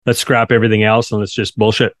let's scrap everything else and let's just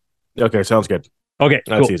bullshit. Okay, sounds good. Okay,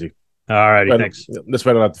 That's cool. easy. All righty, thanks. This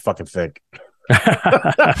way I don't have to fucking think.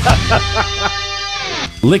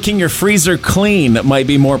 Licking your freezer clean might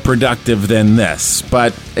be more productive than this,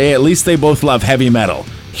 but hey, at least they both love heavy metal.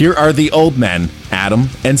 Here are the old men, Adam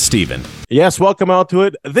and Steven. Yes, welcome out to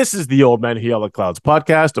it. This is the Old Man Who Yell at Clouds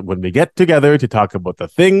podcast, when we get together to talk about the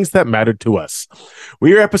things that matter to us.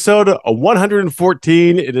 We are episode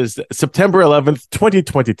 114. It is September 11th,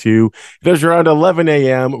 2022. It is around 11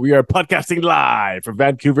 a.m. We are podcasting live from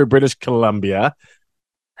Vancouver, British Columbia.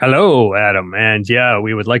 Hello, Adam. And yeah,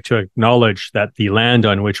 we would like to acknowledge that the land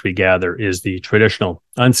on which we gather is the traditional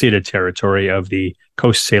unceded territory of the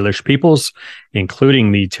Coast Salish peoples,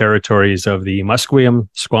 including the territories of the Musqueam,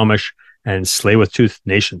 Squamish, and Tsleil-Waututh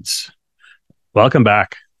nations. Welcome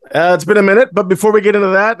back. It's been a minute, but before we get into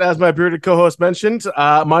that, as my bearded co-host mentioned,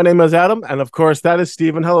 my name is Adam, and of course, that is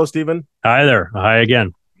Steven. Hello, Steven. Hi there. Hi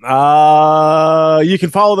again. You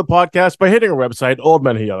can follow the podcast by hitting our website,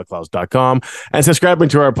 oldmenwhoyellatclouds.com, and subscribing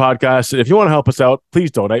to our podcast. If you want to help us out,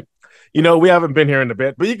 please donate. You know, we haven't been here in a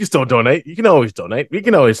bit, but you can still donate. You can always donate. You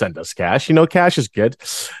can always send us cash. You know, cash is good.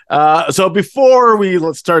 So before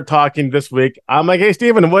let's start talking this week, I'm like, hey,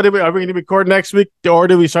 Steven, are we going to record next week, or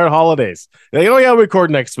do we start holidays? They're like, oh, yeah, we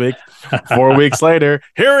record next week. 4 weeks later,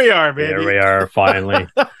 here we are, baby. Here we are, finally.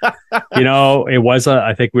 You know, it was,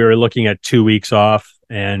 I think we were looking at 2 weeks off,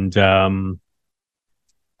 and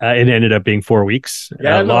it ended up being 4 weeks.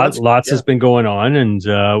 Yeah, lots has been going on,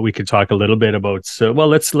 and we could talk a little bit about.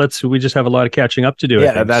 We just have a lot of catching up to do.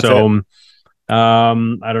 Yeah, that's it. I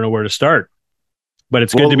don't know where to start, but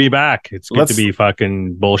it's good to be back. It's good to be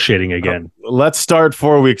fucking bullshitting again. Let's start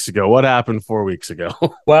 4 weeks ago. What happened 4 weeks ago?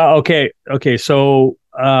 Well, okay. So,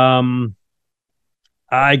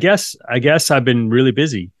 I guess I've been really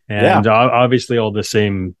busy, and obviously all the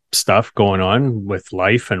same stuff going on with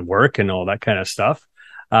life and work and all that kind of stuff.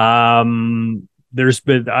 I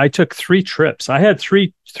took 3 trips. I had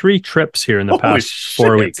three trips here in the past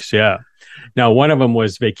 4 weeks. Yeah. Now, one of them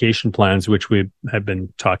was vacation plans, which we have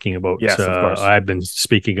been talking about. Yes, of course. I've been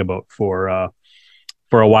speaking about for a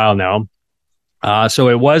while now. So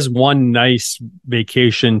it was one nice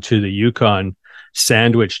vacation to the Yukon,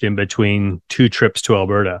 sandwiched in between 2 trips to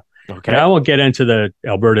Alberta. Okay. And I won't get into the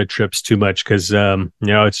Alberta trips too much because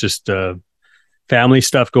it's just family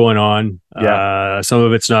stuff going on. Yeah. Some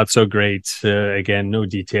of it's not so great. Again, no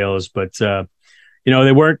details, but they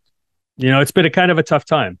weren't. It's been a kind of a tough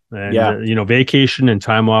time. And vacation and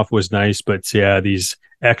time off was nice, but these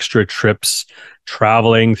extra trips,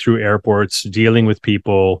 traveling through airports, dealing with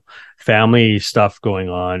people, family stuff going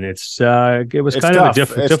on. It was kind of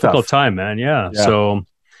a difficult time, man. Yeah. So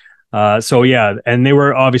and they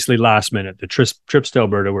were obviously last minute. The trips to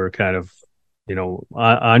Alberta were kind of,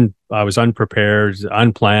 I was unprepared,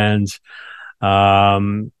 unplanned.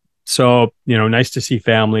 So, nice to see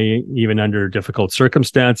family even under difficult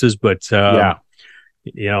circumstances, but, hey,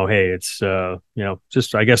 it's,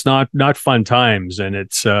 just, I guess not fun times. And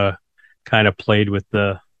it's, kind of played with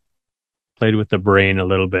the brain a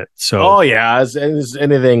little bit. So, as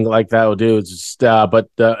anything like that will do. It's just, but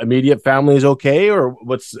the immediate family is okay, or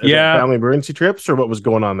what's family emergency trips, or what was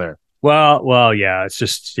going on there? Well, yeah, it's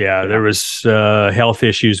just, there was health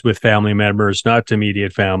issues with family members, not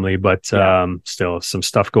immediate family, but still some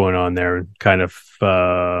stuff going on there. Kind of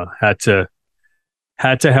had to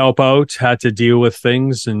help out, had to deal with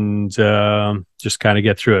things, and just kind of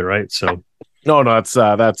get through it, right? So, no, that's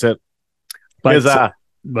it. But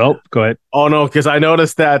well, go ahead. Oh no, because I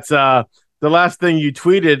noticed that the last thing you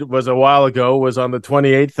tweeted was a while ago, was on the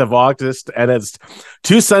 28th of August, and it's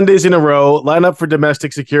 2 Sundays in a row, line up for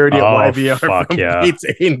domestic security at YVR from gates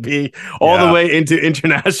A and B all the way into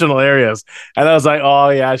international areas. And I was like, oh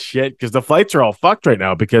yeah, shit, because the flights are all fucked right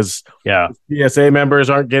now because TSA members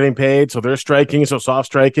aren't getting paid, so they're striking, so soft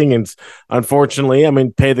striking, and unfortunately,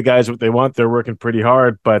 pay the guys what they want. They're working pretty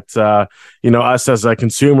hard, but us as a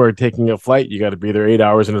consumer taking a flight, you got to be there 8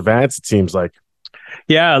 hours in advance, it seems like.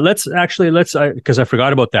 Yeah, let's because I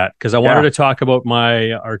forgot about that, because I wanted to talk about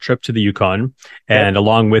our trip to the Yukon, and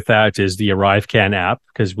along with that is the ArriveCan app,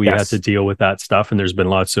 because we had to deal with that stuff, and there's been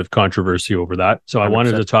lots of controversy over that. So 100%. I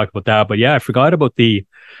wanted to talk about that, but I forgot about the,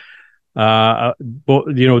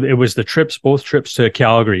 it was both trips to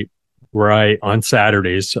Calgary, where on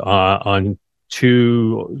Saturdays, they were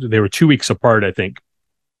 2 weeks apart, I think,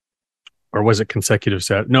 or was it consecutive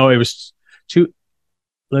set? No, it was 2.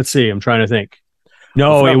 Let's see, I'm trying to think.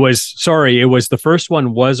 No, it was the first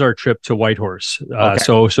one was our trip to Whitehorse.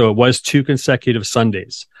 So it was 2 consecutive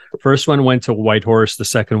Sundays. First one went to Whitehorse. The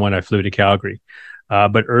second one I flew to Calgary.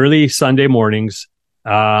 But early Sunday mornings,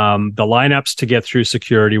 The lineups to get through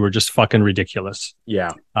security were just fucking ridiculous.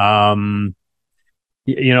 Yeah.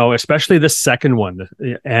 Especially the second one.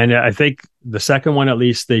 And I think the second one, at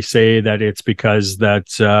least they say that it's because that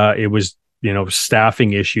it was,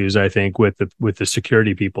 staffing issues, I think, with the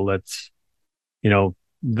security people. That's,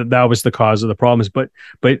 that was the cause of the problems. But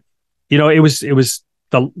it was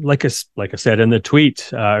like I said in the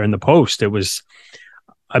tweet or in the post, it was,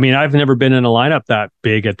 I mean, I've never been in a lineup that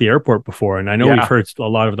big at the airport before. And I know we've heard a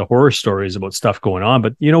lot of the horror stories about stuff going on,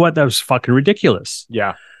 but you know what? That was fucking ridiculous.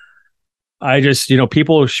 Yeah. I just,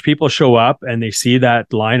 people show up and they see that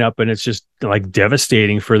lineup and it's just like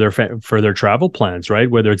devastating for their travel plans, right?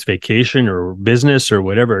 Whether it's vacation or business or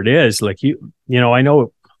whatever it is. Like, I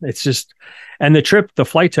know it's just, and the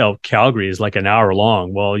flight to Calgary is like an hour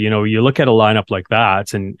long. Well, you look at a lineup like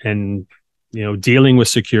that and dealing with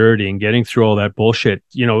security and getting through all that bullshit,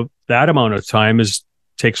 that amount of time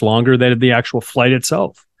takes longer than the actual flight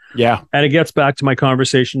itself. Yeah. And it gets back to my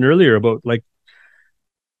conversation earlier about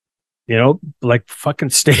fucking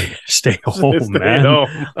stay home, man.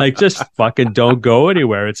 Home. Like, just fucking don't go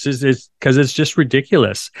anywhere. It's because it's just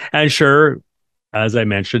ridiculous. And sure, as I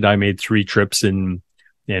mentioned, I made 3 trips in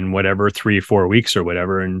whatever 3-4 weeks or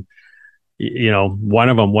whatever. And, one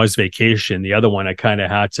of them was vacation. The other one, I kind of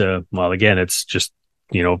had to, well, again, it's just,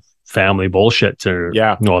 family bullshit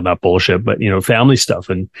not bullshit, but, family stuff,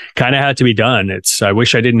 and kind of had to be done. I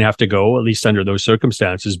wish I didn't have to go, at least under those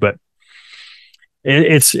circumstances, but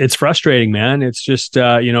it's frustrating, man. It's just,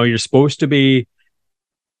 you're supposed to be,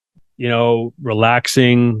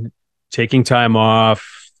 relaxing, taking time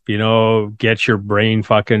off, get your brain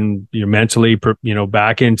you're mentally,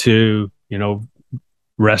 back into,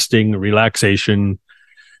 resting, relaxation.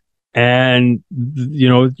 And,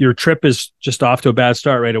 your trip is just off to a bad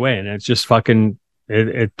start right away. And it's just fucking,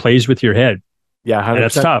 it plays with your head. Yeah. 100%. And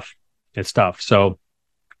it's tough. So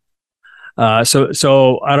I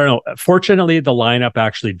don't know. Fortunately, the lineup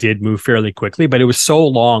actually did move fairly quickly, but it was so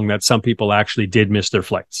long that some people actually did miss their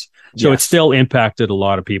flights. So it still impacted a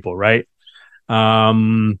lot of people, right? So I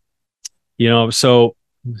don't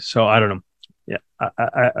know. Yeah,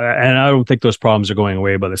 and I don't think those problems are going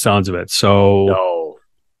away by the sounds of it. So no.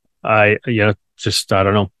 I don't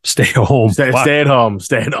know. Stay home. Stay at home.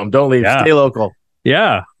 Stay at home. Don't leave. Yeah. Stay local.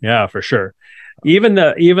 Yeah, for sure. Even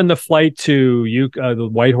the flight to the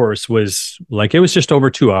Whitehorse was like, it was just over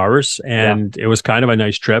 2 hours, and it was kind of a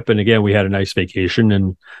nice trip. And again, we had a nice vacation,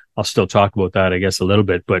 and I'll still talk about that, I guess, a little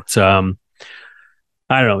bit. But I don't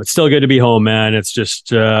know. It's still good to be home, man. It's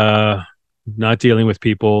just not dealing with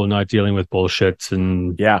people, not dealing with bullshit,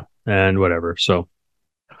 and whatever. So.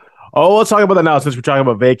 Oh, let's talk about that now, since we're talking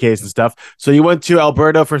about vacays and stuff. So you went to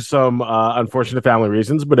Alberta for some unfortunate family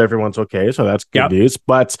reasons, but everyone's okay, so that's good news.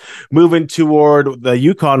 But moving toward the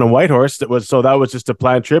Yukon and Whitehorse, that was just a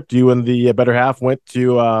planned trip. You and the better half went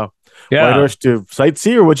to Whitehorse to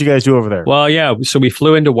sightsee, or what'd you guys do over there? Well, yeah, so we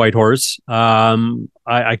flew into Whitehorse. I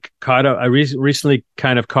recently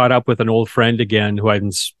kind of caught up with an old friend again who I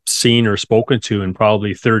hadn't seen or spoken to in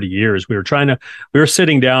probably 30 years. We were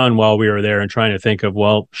sitting down while we were there and trying to think of,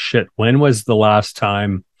 well, shit, when was the last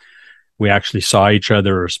time we actually saw each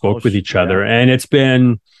other or spoke with each other? And it's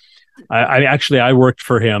been, I worked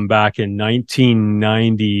for him back in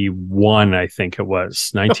 1991, I think it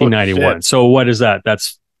was 1991. So what is that?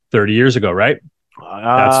 That's 30 years ago, right?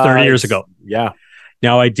 That's 30 years ago. Yeah.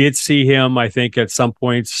 Now, I did see him, I think, at some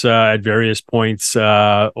points, at various points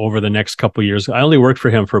over the next couple of years. I only worked for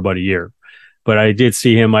him for about a year, but I did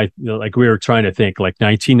see him. We were trying to think, like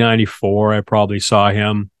 1994, I probably saw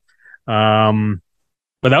him. But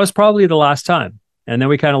that was probably the last time. And then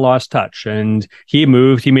we kind of lost touch, and he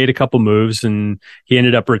made a couple moves, and he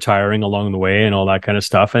ended up retiring along the way and all that kind of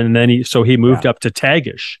stuff. And then he moved up to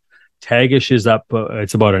Tagish. Tagish is up,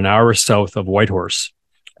 it's about an hour south of Whitehorse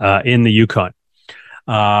in the Yukon.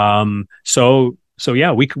 So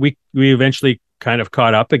yeah, we eventually kind of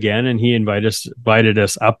caught up again, and he invited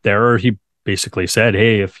us up there, or he basically said,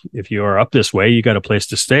 "Hey, if you are up this way, you got a place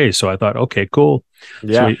to stay." So I thought, okay, cool.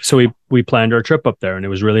 Yeah. So we planned our trip up there, and it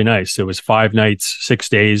was really nice. It was 5 nights, 6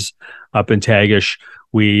 days up in Tagish.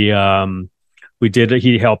 He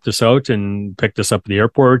helped us out and picked us up at the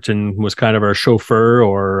airport and was kind of our chauffeur,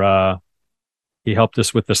 or he helped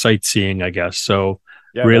us with the sightseeing, I guess. So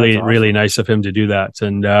really, awesome. Really nice of him to do that.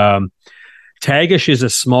 And Tagish is a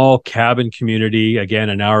small cabin community, again,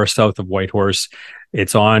 an hour south of Whitehorse.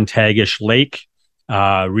 It's on Tagish Lake,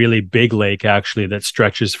 really big lake, actually, that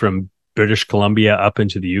stretches from British Columbia up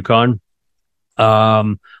into the Yukon.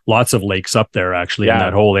 Lots of lakes up there, actually, in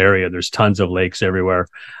that whole area. There's tons of lakes everywhere.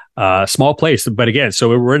 Small place, but again,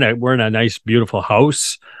 so we're in a nice, beautiful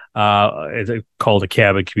house. It's called a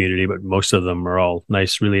cabin community, but most of them are all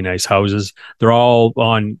nice, really nice houses. They're all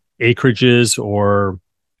on acreages or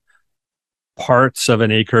parts of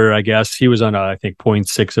an acre, I guess. He was on, I think,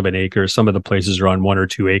 0.6 of an acre. Some of the places are on 1 or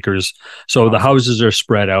 2 acres. So the houses are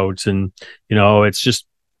spread out, and it's just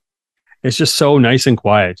so nice and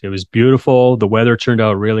quiet. It was beautiful. The weather turned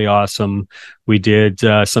out really awesome. We did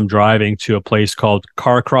some driving to a place called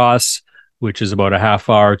Carcross, which is about a half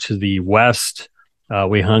hour to the west.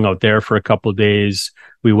 We hung out there for a couple of days.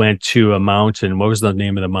 We went to a mountain. What was the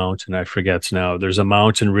name of the mountain? I forget now. There's a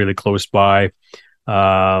mountain really close by.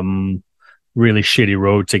 Really shitty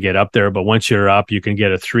road to get up there, but once you're up, you can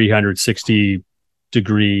get a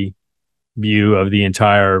 360-degree view of the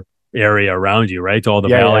entire area around you, right? All the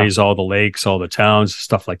valleys, all the lakes, all the towns,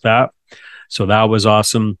 stuff like that. So that was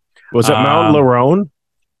awesome. Was it Mount Larone?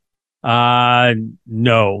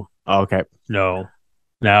 No. Oh, okay. No.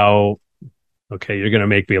 Now, okay, you're going to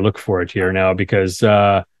make me look for it here now, because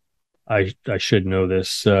I should know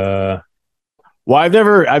this. Well, I've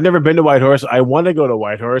never been to Whitehorse. I want to go to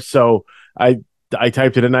Whitehorse, so I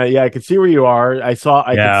typed it in. I could see where you are. I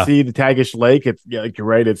could see the Tagish Lake. It's like you're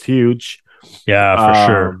right. It's huge. Yeah, for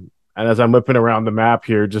sure. And as I'm whipping around the map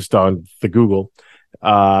here, just on the Google,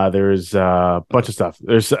 there's a bunch of stuff.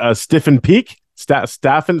 There's Stiffen Peak,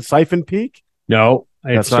 Siphon Peak. No,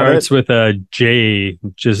 it starts with a J.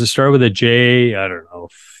 Does it start with a J? I don't know.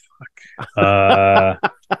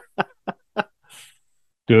 Fuck.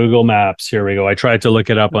 Google Maps. Here we go. I tried to look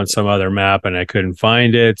it up on some other map and I couldn't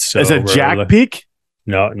find it. So is it Jack Peak?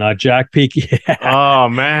 No, not Jack Peak. Yeah. Oh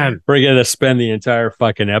man, we're gonna spend the entire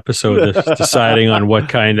fucking episode deciding on what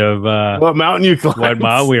kind of what mountain you climb, what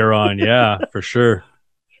mountain we are on. Yeah, for sure.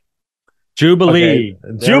 Jubilee,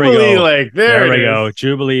 okay. Jubilee Lake. There we go.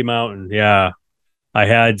 Jubilee Mountain. Yeah, I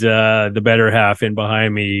had the better half in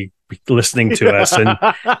behind me listening to us, and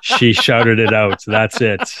she shouted it out. So that's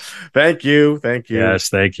it. Thank you. Yes,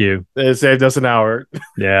 thank you. It saved us an hour.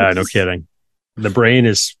 Yeah, no kidding. The brain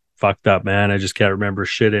is fucked up, man. I just can't remember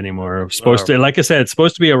shit anymore. Supposed to, like I said, it's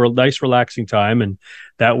supposed to be a nice, relaxing time, and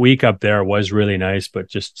that week up there was really nice, but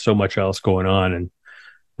just so much else going on, and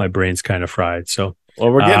my brain's kind of fried. So,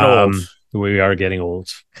 well, we're getting old. We are getting old.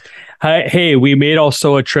 Hey, we made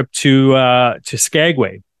also a trip to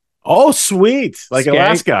Skagway. Oh, sweet. Like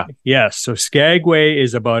Alaska. Yes. So Skagway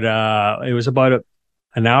is about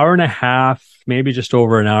an hour and a half, maybe just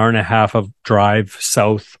over an hour and a half of drive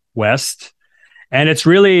southwest. And it's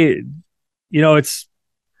really, I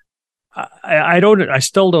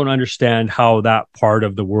still don't understand how that part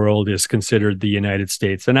of the world is considered the United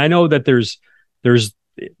States. And I know that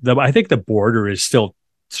I think the border is still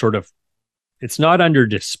sort of, it's not under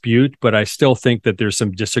dispute, but I still think that there's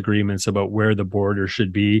some disagreements about where the border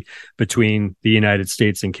should be between the United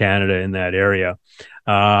States and Canada in that area.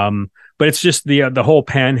 But it's just the whole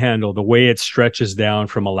panhandle, the way it stretches down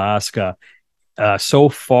from Alaska so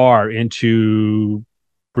far into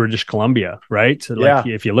British Columbia, right? Like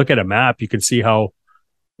if you look at a map, you can see how,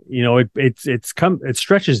 it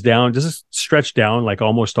stretches down. Does it stretch down like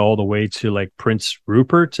almost all the way to like Prince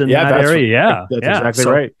Rupert in that area? That's exactly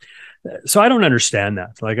right. So I don't understand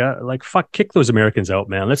that. Like fuck, kick those Americans out,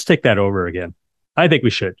 man. Let's take that over again. I think we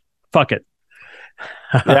should. Fuck it.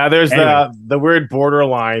 Yeah, there's anyway. the weird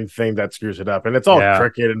borderline thing that screws it up, and it's all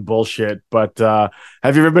cricket and bullshit. But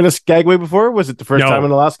have you ever been to Skagway before? Was it the first time in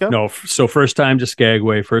Alaska? No. So first time to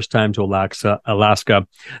Skagway, first time to Alaska.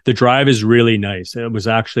 The drive is really nice. It was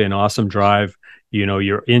actually an awesome drive.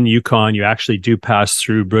 You're in Yukon. You actually do pass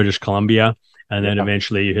through British Columbia. And then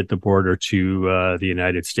eventually you hit the border to the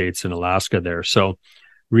United States and Alaska there. So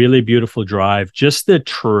really beautiful drive. Just the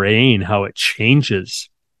terrain, how it changes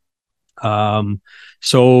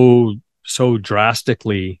so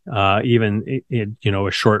drastically, even in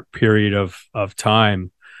a short period of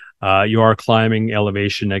time. You are climbing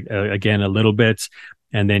elevation again a little bit,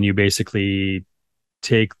 and then you basically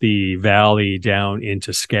take the valley down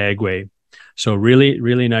into Skagway. So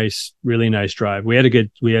really nice drive. We had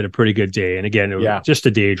a pretty good day. And again, it was just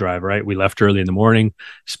a day drive, right? We left early in the morning,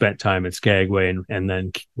 spent time at Skagway and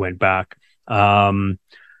then went back.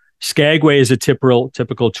 Skagway is a typical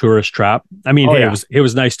tourist trap. I mean, it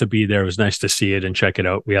was nice to be there. It was nice to see it and check it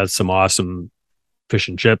out. We had some awesome fish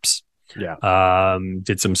and chips. Yeah.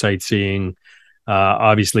 Did some sightseeing.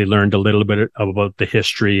 Obviously learned a little bit about the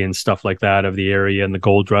history and stuff like that of the area and the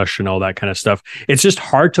gold rush and all that kind of stuff. It's just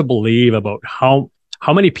hard to believe about how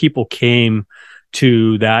many people came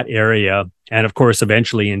to that area, and of course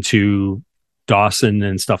eventually into Dawson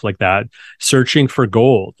and stuff like that, searching for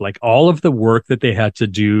gold. Like all of the work that they had to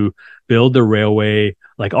do, build the railway,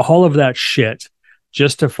 like all of that shit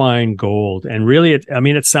just to find gold. And really,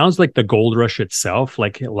 it sounds like the gold rush itself,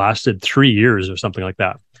 like it lasted 3 years or something like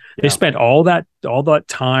that. Yeah. They spent all that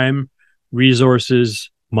time, resources,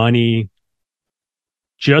 money,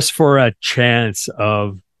 just for a chance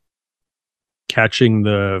of catching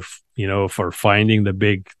for finding the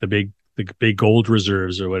big gold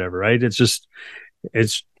reserves or whatever, right?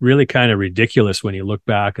 It's really kind of ridiculous when you look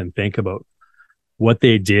back and think about what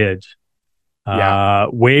they did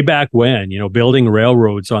way back when, building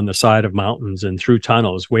railroads on the side of mountains and through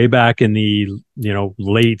tunnels way back in the,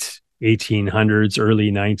 late 1800s,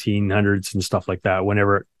 early 1900s and stuff like that,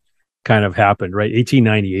 whenever it kind of happened, right?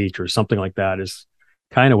 1898 or something like that is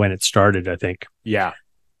kind of when it started, I think. Yeah.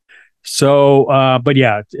 So, but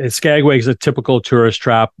yeah, Skagway is a typical tourist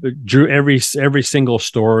trap. Every single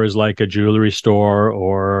store is like a jewelry store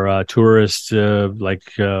or a tourist, like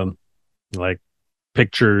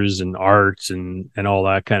pictures and arts and all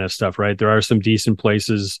that kind of stuff, right? There are some decent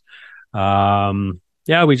places.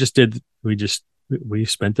 We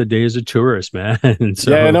spent the day as a tourist, man. And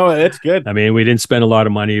so, yeah, no, it's good. I mean, we didn't spend a lot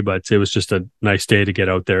of money, but it was just a nice day to get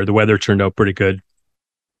out there. The weather turned out pretty good.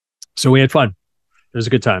 So we had fun. It was a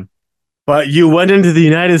good time. But you went into the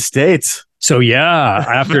United States. So yeah,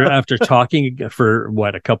 after talking for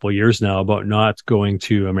a couple of years now about not going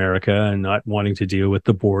to America and not wanting to deal with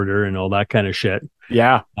the border and all that kind of shit.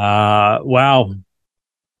 Yeah. Wow.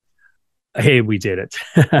 Hey, we did it.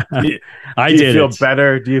 Do you feel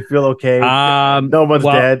better? Do you feel okay? No one's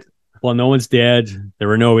dead. Well, no one's dead. There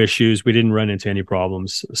were no issues. We didn't run into any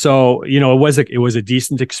problems. So, it was a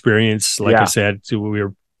decent experience. Like I said, so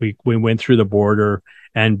we went through the border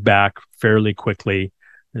and back fairly quickly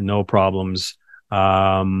and no problems.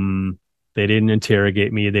 They didn't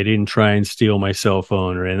interrogate me. They didn't try and steal my cell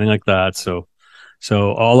phone or anything like that. So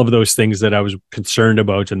all of those things that I was concerned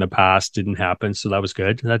about in the past didn't happen. So that was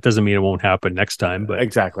good. That doesn't mean it won't happen next time, but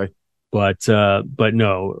exactly. But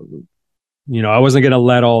no, I wasn't going to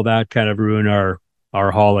let all that kind of ruin our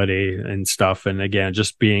holiday and stuff. And again,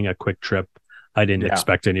 just being a quick trip, I didn't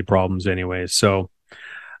expect any problems anyway. So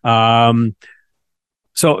on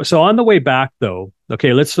the way back though,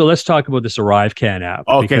 okay, let's talk about this ArriveCan app.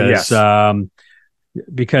 Okay,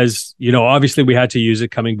 because obviously we had to use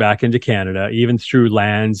it coming back into Canada, even through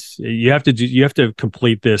lands. You have to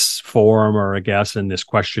complete this form or and this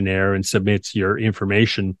questionnaire and submit your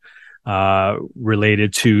information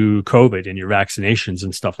related to COVID and your vaccinations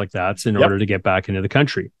and stuff like that in order to get back into the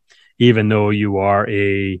country, even though you are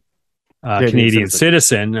a Canadian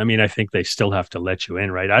citizen. I mean, I think they still have to let you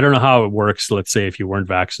in, right? I don't know how it works. Let's say if you weren't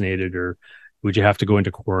vaccinated, or would you have to go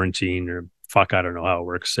into quarantine, or I don't know how it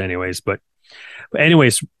works anyways. But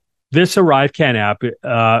anyways, this ArriveCan app,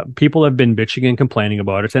 people have been bitching and complaining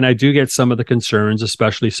about it. And I do get some of the concerns,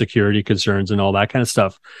 especially security concerns and all that kind of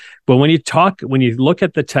stuff. But when you look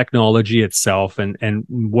at the technology itself and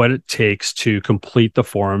what it takes to complete the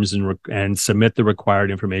forms and submit the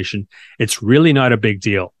required information, it's really not a big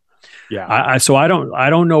deal. Yeah. So I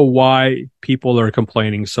don't know why people are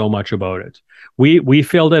complaining so much about it. We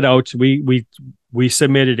filled it out. We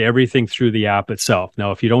submitted everything through the app itself.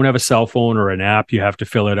 Now, if you don't have a cell phone or an app, you have to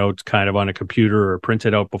fill it out kind of on a computer or print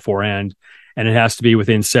it out beforehand, and it has to be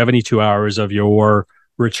within 72 hours of your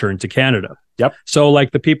return to Canada. Yep. So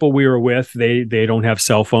like the people we were with, they don't have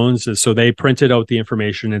cell phones, so they printed out the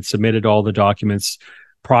information and submitted all the documents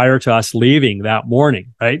prior to us leaving that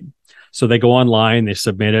morning, right? So they go online, they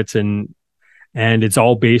submit it, and it's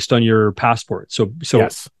all based on your passport. So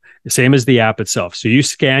yes. Same as the app itself. So you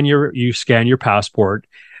scan your passport,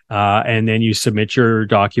 and then you submit your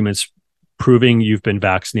documents proving you've been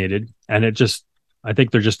vaccinated. And I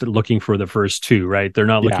think they're just looking for the first two, right? They're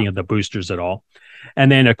not looking at the boosters at all.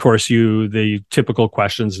 And then of course the typical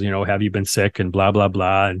questions, have you been sick and blah, blah,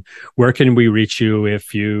 blah. And where can we reach you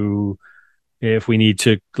if we need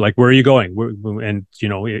to, like, where are you going? And,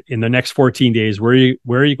 in the next 14 days, where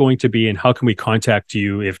are you going to be, and how can we contact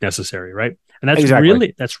you if necessary? Right. And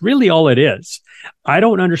that's really all it is. I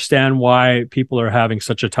don't understand why people are having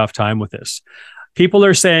such a tough time with this. People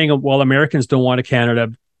are saying, well, Americans don't want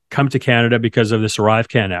to come to Canada because of this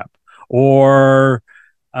ArriveCan app, or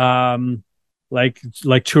like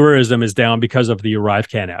tourism is down because of the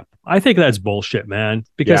ArriveCan app. I think that's bullshit, man,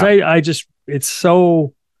 because it's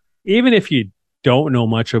so, even if you don't know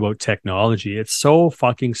much about technology, it's so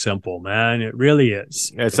fucking simple, man. It really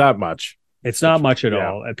is. It's not much. It's not much at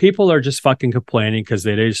all. And people are just fucking complaining because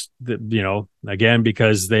they just, again,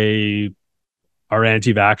 because they are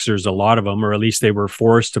anti-vaxxers, a lot of them, or at least they were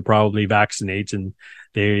forced to probably vaccinate, and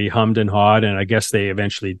they hummed and hawed, and I guess they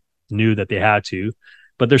eventually knew that they had to.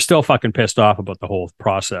 but they're still fucking pissed off about the whole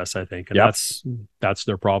process, I think. And that's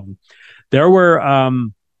their problem. There were, I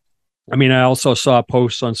also saw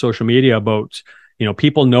posts on social media about,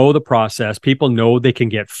 people know the process. People know they can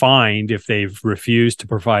get fined if they've refused to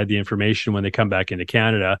provide the information when they come back into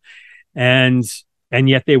Canada. And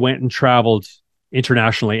yet they went and traveled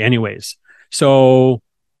internationally anyways. So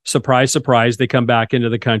surprise, surprise, they come back into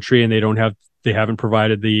the country and they haven't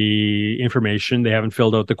provided the information. They haven't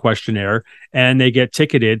filled out the questionnaire, and they get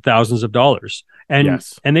ticketed thousands of dollars. And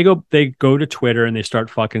they go to Twitter and they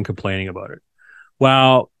start fucking complaining about it.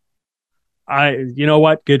 Well, you know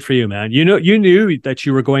what? Good for you, man. You knew that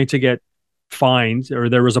you were going to get fined, or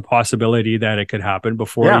there was a possibility that it could happen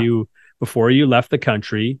before you left the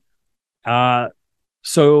country.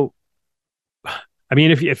 So, I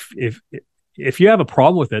mean, if you have a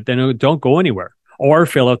problem with it, then don't go anywhere or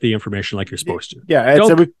fill out the information like you're supposed to.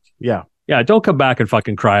 Yeah. Don't come back and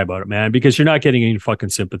fucking cry about it, man, because you're not getting any fucking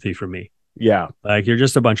sympathy from me. Yeah. Like, you're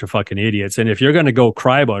just a bunch of fucking idiots. And if you're going to go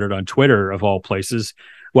cry about it on Twitter of all places,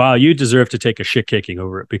 well, you deserve to take a shit kicking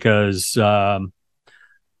over it, because,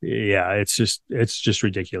 it's just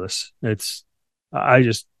ridiculous.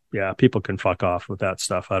 People can fuck off with that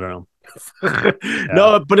stuff. I don't know.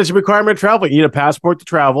 No, but it's a requirement to travel. You need a passport to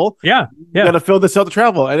travel. You got to fill this out to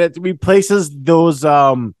travel, and it replaces those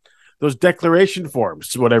declaration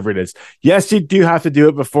forms, whatever it is. Yes, you do have to do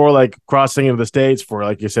it before, like, crossing into the States for,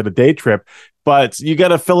 like you said, a day trip, but you got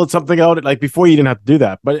to fill something out. Like, before, you didn't have to do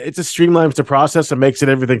that, but it just streamlines the process and makes it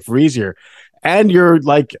everything for easier. And you're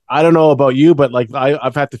like, I don't know about you, but like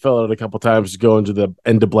I've had to fill it out a couple times to go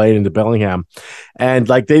into Blaine, into Bellingham, and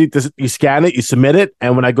like you scan it, you submit it,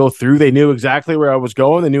 and when I go through, they knew exactly where I was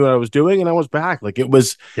going, they knew what I was doing, and I was back. Like, it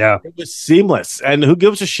was seamless. And who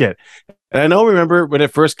gives a shit? And I remember when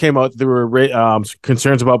it first came out, there were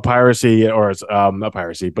concerns about piracy, or not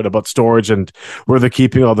piracy, but about storage and where they're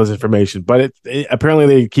keeping all this information. But it apparently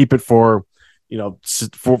they keep it for,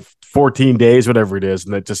 for 14 days, whatever it is,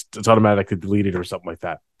 and it's automatically deleted or something like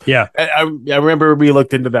that. Yeah. I remember we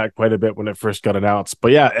looked into that quite a bit when it first got announced.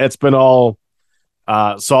 But yeah, it's been all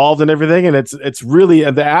solved and everything, and it's really,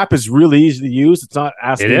 and the app is really easy to use. It's not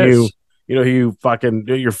asking you, who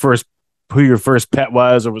your first pet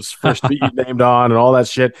was, or was first you named on, and all that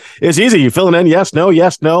shit. It's easy. You fill it in, yes,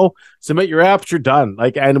 no, submit your apps, you're done.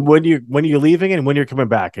 Like, and when you're leaving and when you're coming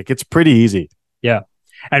back, it gets pretty easy. Yeah.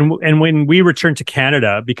 And when we returned to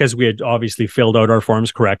Canada, because we had obviously filled out our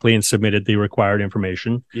forms correctly and submitted the required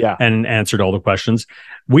information, and answered all the questions,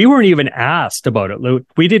 we weren't even asked about it.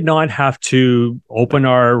 We did not have to open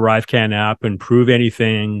our ArriveCan app and prove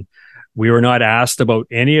anything. We were not asked about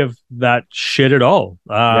any of that shit at all.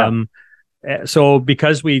 So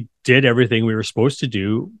because we did everything we were supposed to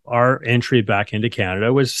do, our entry back into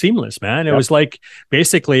Canada was seamless, man. It was like,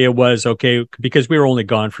 basically it was okay, because we were only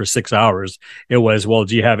gone for 6 hours. It was, well,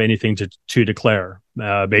 do you have anything to declare,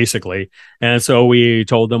 basically? And so we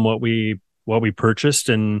told them what we purchased,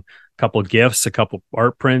 and a couple of gifts, a couple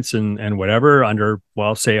art prints, and whatever, under,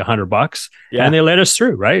 well, say $100, and they let us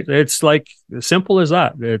through. Right? It's like as simple as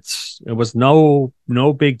that. It was no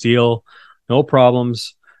big deal, no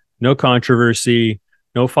problems. No controversy,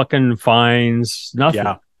 no fucking fines, nothing.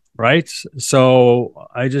 Yeah. Right. So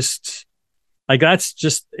I just, like, it's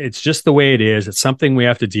just the way it is. It's something we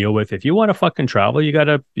have to deal with. If you want to fucking travel, you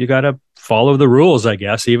gotta follow the rules, I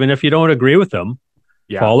guess, even if you don't agree with them.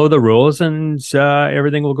 Follow the rules, and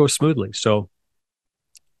everything will go smoothly. So,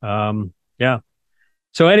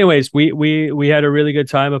 So anyways, we had a really good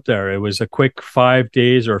time up there. It was a quick 5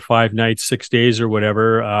 days, or 5 nights, 6 days, or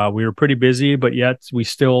whatever. We were pretty busy, but yet we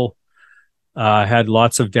still had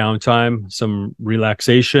lots of downtime, some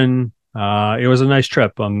relaxation. It was a nice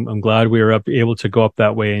trip. I'm glad we were able to go up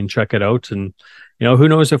that way and check it out. And who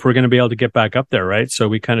knows if we're going to be able to get back up there, right? So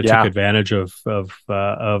we kind of took advantage of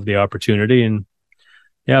the opportunity, and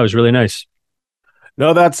it was really nice.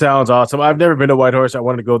 No, that sounds awesome. I've never been to Whitehorse. I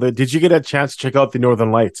wanted to go there. Did you get a chance to check out the Northern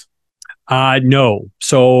Lights? No.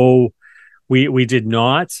 So we did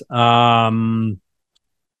not.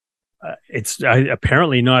 It's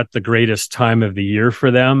apparently not the greatest time of the year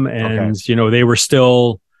for them. And, they were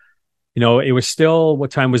still, it was still,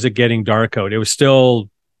 what time was it getting dark out? It was still,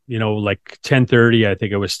 like 10:30. I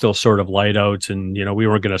think it was still sort of light out, and, we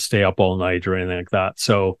weren't going to stay up all night or anything like that.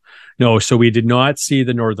 So no, so we did not see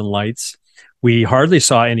the Northern Lights. We hardly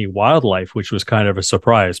saw any wildlife, which was kind of a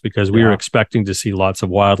surprise, because we were expecting to see lots of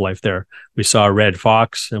wildlife there. We saw a red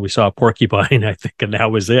fox and we saw a porcupine, I think, and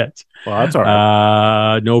that was it. Well, that's all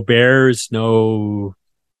right. No bears, no,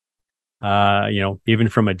 even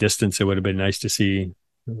from a distance, it would have been nice to see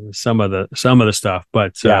some of the stuff,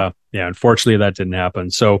 but unfortunately that didn't happen.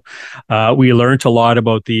 So we learned a lot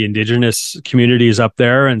about the indigenous communities up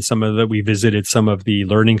there, and we visited some of the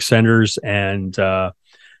learning centers and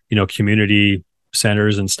community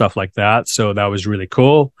centers and stuff like that. So that was really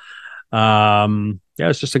cool.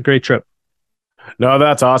 It's just a great trip. No,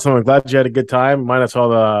 that's awesome. I'm glad you had a good time, minus all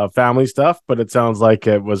the family stuff, but it sounds like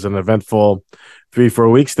it was an eventful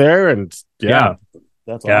 3-4 weeks there. And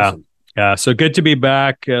that's awesome. Yeah. So good to be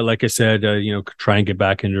back. Like I said, try and get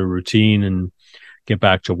back into a routine and get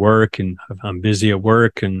back to work. And I'm busy at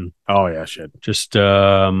work, and just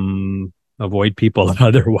avoid people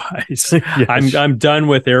otherwise. I'm done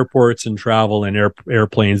with airports and travel and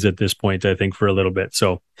airplanes at this point, I think, for a little bit.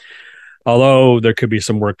 So although there could be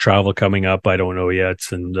some work travel coming up, I don't know yet,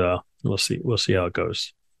 and we'll see how it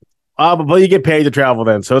goes. But you get paid to travel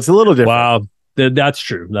then, so it's a little different. Wow, that's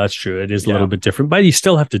true. It is a little bit different, but you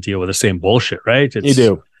still have to deal with the same bullshit, right? You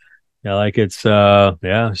do. Yeah, like it's still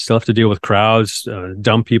have to deal with crowds,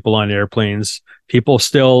 dumb people on airplanes, people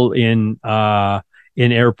still in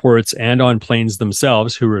airports and on planes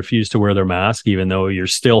themselves who refuse to wear their mask, even though you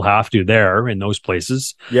still have to there in those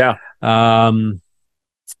places. Yeah.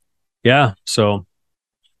 So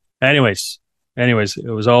anyways,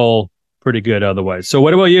 it was all pretty good otherwise. So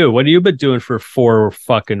what about you? What have you been doing for 4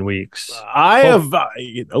 fucking weeks?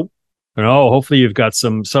 Hopefully you've got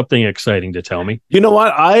something exciting to tell me. You know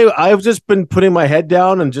what? I've just been putting my head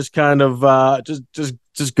down and just kind of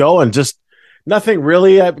just going. Just nothing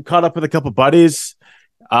really. I've caught up with a couple buddies.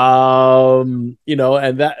 And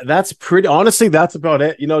that's pretty, honestly, that's about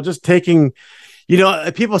it. Just taking,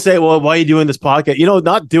 people say, well, why are you doing this podcast?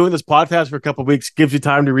 Not doing this podcast for a couple of weeks gives you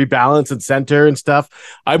time to rebalance and center and stuff.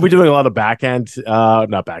 I've been doing a lot of back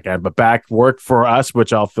work for us,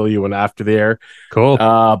 which I'll fill you in after the air. Cool.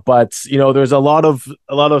 But there's a lot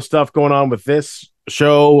of stuff going on with this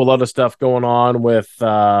show, a lot of stuff going on with,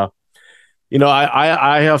 I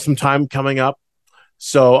have some time coming up.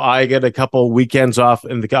 So I get a couple weekends off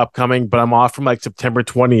in the upcoming, but I'm off from like September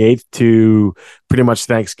 28th to pretty much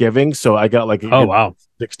Thanksgiving. So I got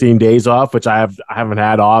 16 days off, which I haven't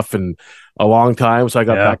had off in a long time. So I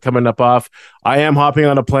got that coming up off. I am hopping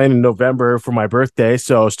on a plane in November for my birthday.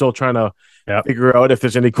 So still trying to figure out if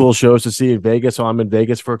there's any cool shows to see in Vegas. So I'm in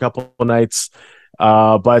Vegas for a couple of nights.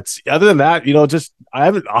 But other than that, I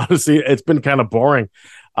haven't, honestly, it's been kind of boring.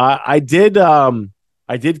 I did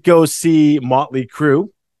go see Motley Crue.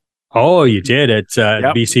 Oh, you did at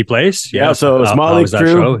BC Place? Yeah, so it was Motley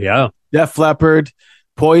Crue, yeah, Def Leppard,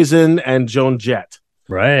 Poison, and Joan Jett.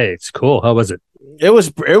 Right, it's cool. How was it? It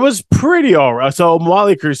was pretty all right. So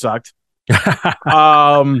Motley Crue sucked. You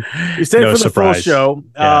stayed for the full show.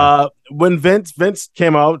 Yeah. When Vince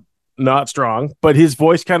came out, not strong, but his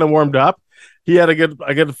voice kind of warmed up. He had a good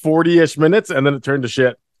 40-ish minutes, and then it turned to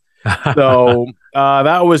shit. So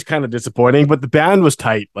that was kind of disappointing, but the band was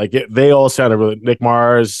tight. They all sounded really, Nick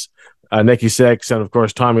Mars, Nikki Sixx, and of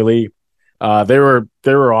course Tommy Lee. They were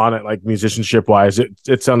on it, like musicianship wise.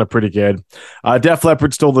 It sounded pretty good. Def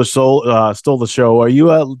Leppard stole the show. Are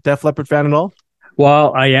you a Def Leppard fan at all?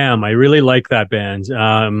 Well, I am. I really like that band.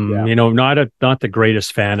 Not the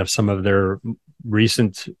greatest fan of some of their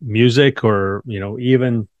recent music, or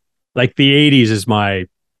even like the 80s is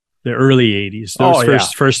the early 80s.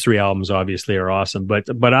 Those first 3 albums obviously are awesome. But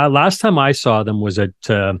last time I saw them was at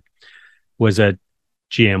GM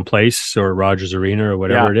Place or Rogers Arena or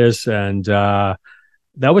whatever it is. And that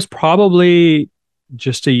was probably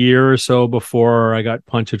just a year or so before I got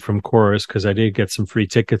punted from Chorus, because I did get some free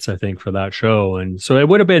tickets, I think, for that show. And so it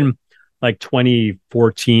would have been like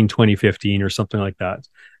 2014, 2015 or something like that.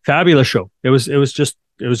 Fabulous show. It was just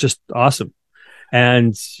awesome.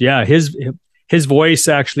 And yeah, his voice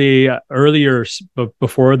actually earlier,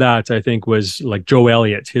 before that, I think, was like Joe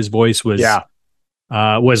Elliott. His voice was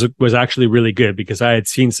actually really good, because I had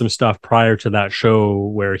seen some stuff prior to that show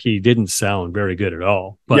where he didn't sound very good at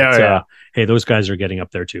all. But hey, those guys are getting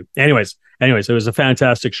up there too. Anyways, it was a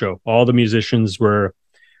fantastic show. All the musicians were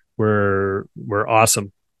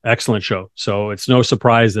awesome. Excellent show. So it's no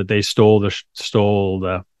surprise that they stole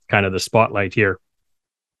the kind of the spotlight here.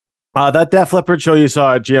 That Def Leppard show you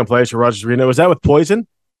saw at GM Place or Rogers Arena, was that with Poison?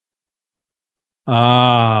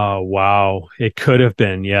 Wow. It could have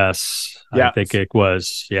been, yes. Yeah. I think it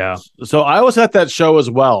was, yeah. So I was at that show as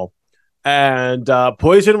well. And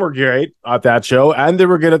Poison were great at that show, and they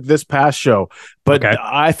were good at this past show. But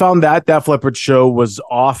I found that Def Leppard show was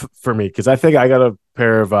off for me, because I think I got a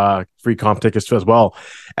pair of free comp tickets as well.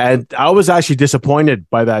 And I was actually disappointed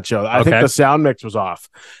by that show. I think the sound mix was off.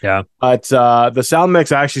 Yeah. But the sound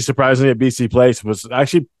mix, actually, surprisingly, at BC Place was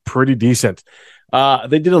actually pretty decent.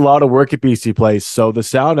 They did a lot of work at BC Place, so the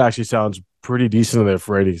sound actually sounds pretty decent in there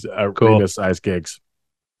for arena-sized gigs.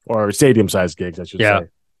 Or stadium-sized gigs, I should say.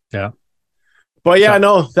 Yeah. But yeah,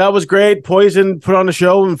 no, that was great. Poison put on a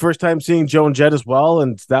show, and first time seeing Joan Jett as well,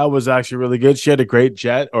 and that was actually really good. She had a great She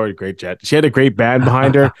had a great band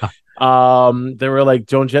behind her. They were like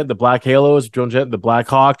Joan Jett, the Black Halos, Joan Jett, the Black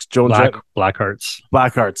Hawks, Blackhearts.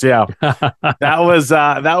 Blackhearts, yeah.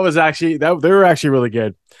 They were actually really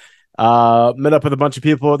good. Met up with a bunch of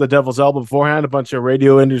people at the Devil's Elbow beforehand, a bunch of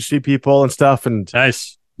radio industry people and stuff, and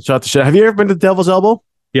nice. Shot the shit. Have you ever been to the Devil's Elbow?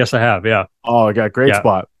 Yes, I have. Yeah. Oh, I got great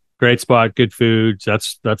spot. Great spot, good food.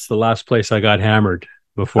 That's the last place I got hammered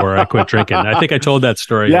before I quit drinking. I think I told that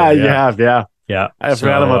story. Yeah, you have. Yeah. I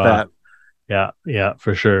forgot about that. Yeah,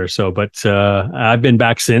 for sure. So, but I've been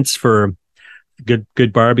back since for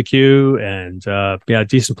good barbecue and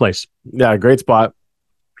decent place. Yeah, great spot.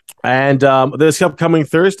 And this upcoming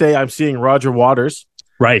Thursday, I'm seeing Roger Waters.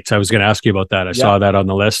 Right. I was going to ask you about that. I saw that on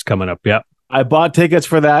the list coming up. Yeah. I bought tickets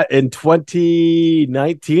for that in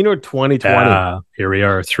 2019 or 2020. Here we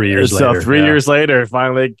are 3 years later. So 3 years later,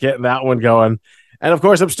 finally getting that one going. And of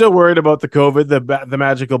course, I'm still worried about the COVID, the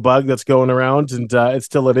magical bug that's going around, and it's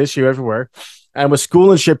still an issue everywhere. And with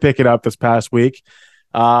school and shit picking up this past week,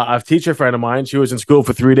 a teacher friend of mine, she was in school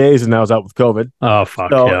for 3 days and now is out with COVID. Oh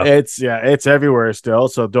fuck! So it's everywhere still.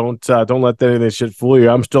 So don't let any of this shit fool you.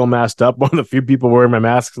 I'm still masked up. One of the few people wearing my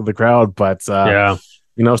masks in the crowd, but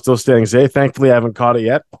still staying safe. Thankfully, I haven't caught it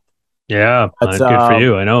yet. Yeah, good for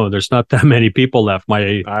you. I know there's not that many people left.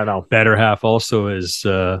 I know. Better half also is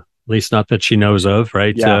at least not that she knows of,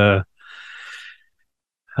 right? Yeah.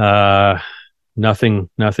 Nothing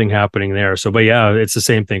happening there. So, but yeah, it's the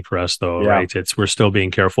same thing for us though, right? We're still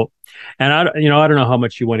being careful. And I don't know how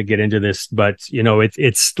much you want to get into this, but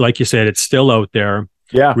it's like you said, it's still out there.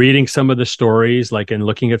 Yeah. Reading some of the stories, and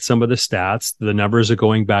looking at some of the stats, the numbers are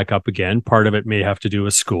going back up again. Part of it may have to do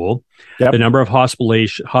with school. Yep. The number of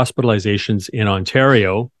hospitalizations in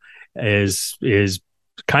Ontario is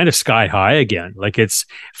kind of sky high again. It's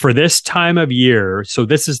for this time of year. So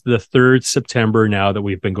this is the 3rd September now that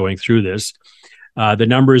we've been going through this. The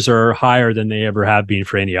numbers are higher than they ever have been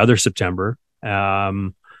for any other September.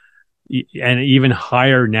 And even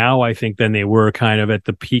higher now, I think, than they were kind of at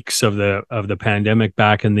the peaks of the pandemic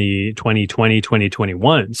back in the 2020,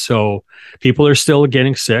 2021. So people are still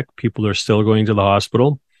getting sick. People are still going to the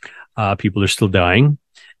hospital. People are still dying.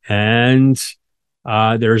 And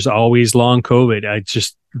there's always long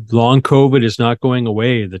COVID. Long COVID is not going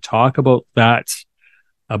away. The talk about that,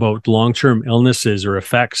 about long-term illnesses or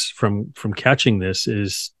effects from catching this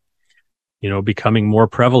is, becoming more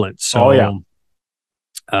prevalent. So,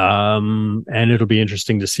 and it'll be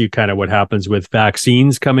interesting to see kind of what happens with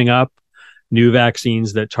vaccines coming up, new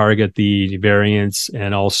vaccines that target the variants,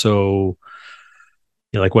 and also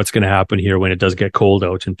what's going to happen here when it does get cold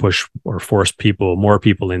out and push or force more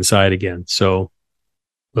people inside again. So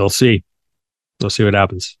we'll see. We'll see what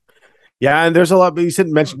happens. Yeah, and there's a lot. You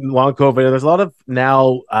mentioned long COVID, and there's a lot of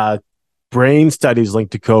now brain studies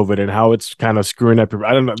linked to COVID and how it's kind of screwing up.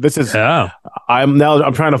 I don't know. This is. Yeah. I'm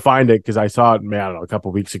trying to find it because I saw it. I don't know, a couple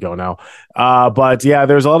of weeks ago now. But yeah,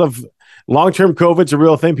 there's a lot of long-term COVID's a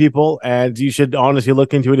real thing, people, and you should honestly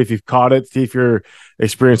look into it if you've caught it. See if you're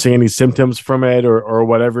experiencing any symptoms from it or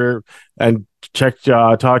whatever, and talk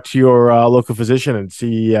to your local physician and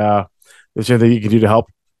see if there's anything you can do to help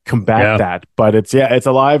combat that. But it's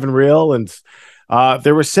alive and real, and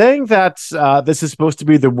they were saying that this is supposed to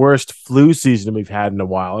be the worst flu season we've had in a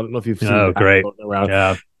while. I don't know if you've seen it great around.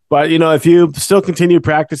 Yeah, but if you still continue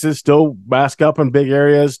practices, still mask up in big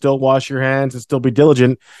areas, still wash your hands, and still be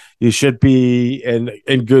diligent, you should be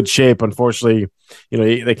in good shape. Unfortunately,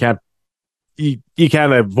 they can't. You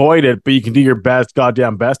can't avoid it, but you can do your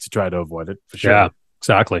goddamn best to try to avoid it, for sure. Yeah,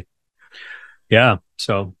 exactly. Yeah,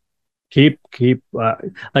 so keep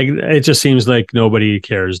it just seems like nobody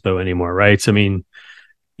cares though anymore, right? I mean,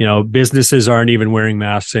 businesses aren't even wearing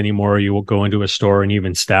masks anymore. You will go into a store and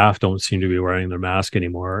even staff don't seem to be wearing their mask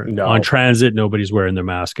anymore. No. On transit, nobody's wearing their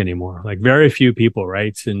mask anymore. Very few people,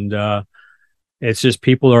 right? And it's just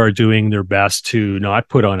people are doing their best to not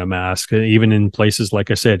put on a mask, even in places, like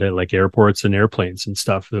I said, like airports and airplanes and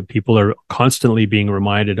stuff. The people are constantly being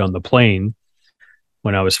reminded on the plane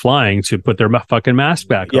when I was flying to put their fucking mask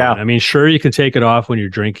back on. I mean, sure, you can take it off when you're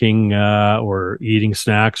drinking or eating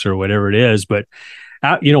snacks or whatever it is, but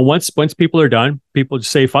once people are done, people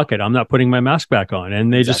just say, fuck it, I'm not putting my mask back on.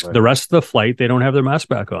 And they just, the rest of the flight, they don't have their mask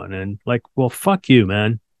back on. And well, fuck you,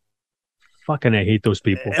 man. Fucking, I hate those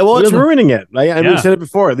people. Well, it's ruining it. We said it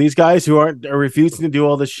before. These guys who are refusing to do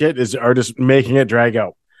all this shit are just making it drag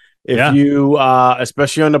out. If you,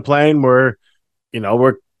 especially on the plane where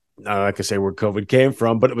we're I can say where COVID came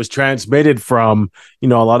from, but it was transmitted from, a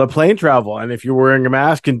lot of plane travel. And if you're wearing a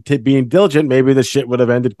mask and being diligent, maybe the shit would have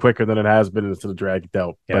ended quicker than it has been instead of dragging it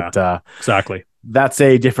out. Yeah, but exactly. That's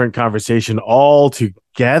a different conversation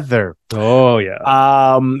altogether. Oh yeah.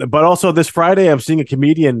 But also this Friday, I'm seeing a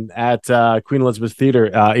comedian at Queen Elizabeth Theater,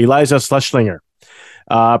 Eliza Schlesinger.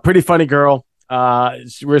 Pretty funny girl. We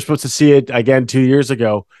were supposed to see it again 2 years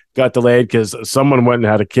ago. Got delayed because someone went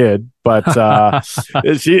and had a kid, but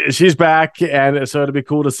she's back, and so it'd be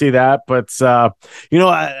cool to see that. But I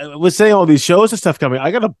was saying all these shows and stuff coming.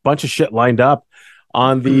 I got a bunch of shit lined up.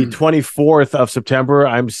 On the 24th of September,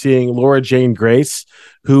 I'm seeing Laura Jane Grace,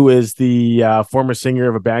 who is the former singer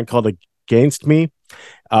of a band called Against Me.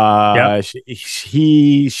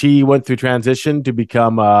 She went through transition to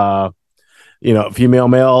become female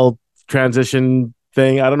male transition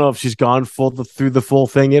thing. I don't know if she's gone through the full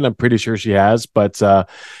thing in. I'm pretty sure she has, but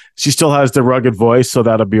she still has the rugged voice, so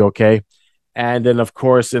that'll be okay. And then, of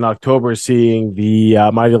course, in October, seeing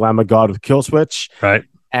the Mighty Lamb of God with Killswitch. Right.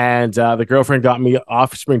 And the girlfriend got me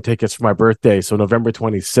Offspring tickets for my birthday, so November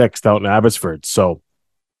 26th out in Abbotsford. So,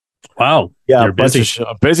 wow, yeah, you're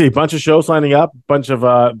busy. Bunch of shows lining up, bunch of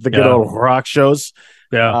the good old rock shows.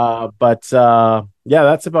 Yeah, but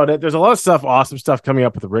that's about it. There's a lot of awesome stuff coming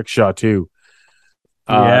up with the Rickshaw too.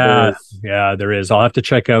 There is. I'll have to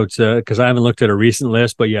check out because I haven't looked at a recent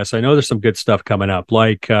list, but yes, I know there's some good stuff coming up.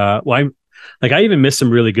 I even missed some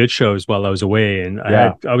really good shows while I was away, and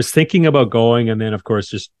I was thinking about going, and then of course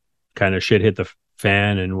just kind of shit hit the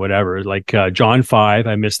fan and whatever. Like John 5,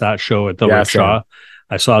 I missed that show at the Rickshaw. Same.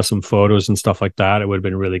 I saw some photos and stuff like that. It would have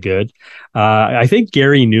been really good. I think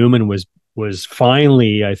Gary Newman was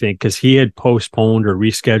finally, I think, because he had postponed or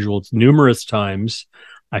rescheduled numerous times.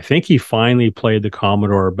 I think he finally played the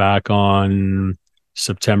Commodore back on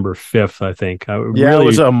September 5th, I think. It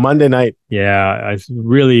was a Monday night. Yeah,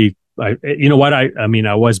 you know what? I mean,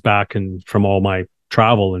 I was back from all my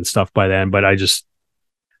travel and stuff by then, but I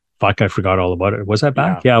forgot all about it. Was I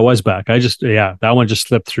back? Yeah, I was back. That one just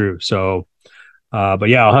slipped through. So, but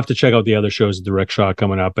yeah, I'll have to check out the other shows at the Rickshaw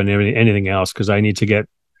coming up and anything else, because I need to get,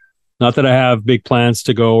 not that I have big plans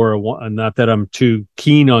to go or not that I'm too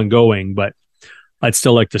keen on going, but I'd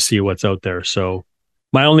still like to see what's out there. So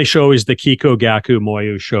my only show is the Kiko Gaku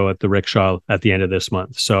Moyu show at the Rickshaw at the end of this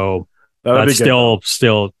month. So that's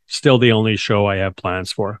still the only show I have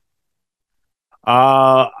plans for.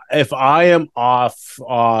 If I am off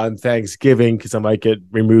on Thanksgiving, because I might get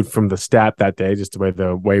removed from the stat that day, just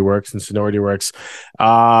the way works and seniority works.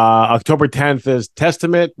 October 10th is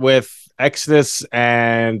Testament with Exodus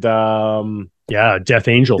and Death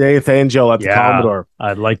Angel. Death Angel at the Commodore.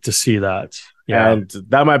 I'd like to see that. Yeah. And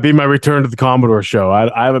that might be my return to the Commodore show.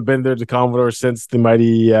 I haven't been there to the Commodore since the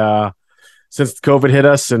mighty since COVID hit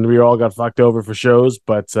us and we all got fucked over for shows.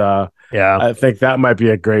 But I think that might be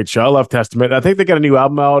a great show. I love Testament. I think they got a new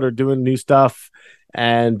album out or doing new stuff.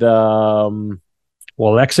 And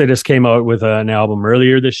Exodus came out with an album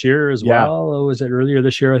earlier this year as well. Was it earlier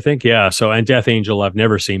this year? I think. Yeah. So, and Death Angel I've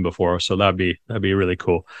never seen before, so that'd be really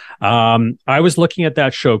cool. I was looking at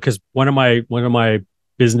that show because one of my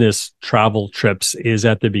business travel trips is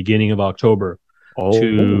at the beginning of October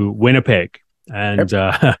to Winnipeg. And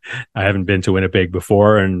I haven't been to Winnipeg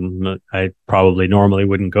before, and I probably normally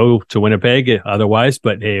wouldn't go to Winnipeg otherwise,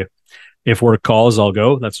 but hey, if work calls, I'll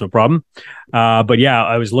go. That's no problem. But yeah,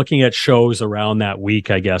 I was looking at shows around that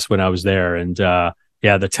week, I guess, when I was there. And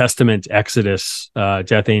the Testament, Exodus,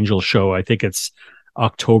 Death Angel show, I think it's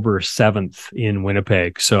October 7th in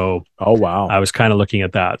Winnipeg. So, oh wow, I was kind of looking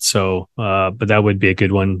at that. So, but that would be a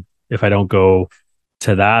good one. If I don't go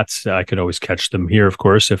to that, I could always catch them here, of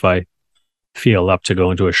course, if I feel up to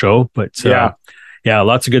go into a show. But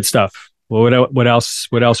lots of good stuff. Well, what else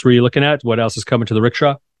were you looking at? What else is coming to the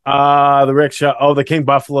Rickshaw? The Rickshaw. The King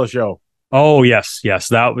Buffalo show. Oh, yes.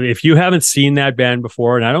 That, if you haven't seen that band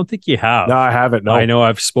before, and I don't think you have. No, I haven't. No. I know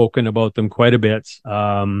I've spoken about them quite a bit.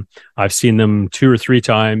 I've seen them 2 or 3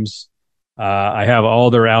 times. I have all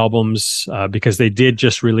their albums because they did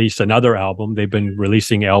just release another album. They've been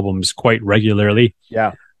releasing albums quite regularly.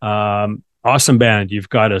 Yeah. Awesome band. You've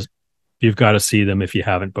got to see them if you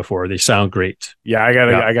haven't before. They sound great. Yeah, I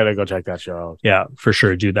gotta go check that show out. Yeah, for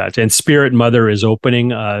sure. Do that. And Spirit Mother is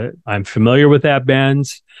opening. I'm familiar with that band.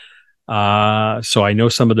 So I know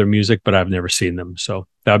some of their music, but I've never seen them. So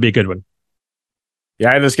that would be a good one.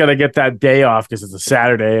 Yeah, I just got to get that day off because it's a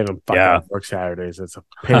Saturday and I'm fucking work Saturdays. It's a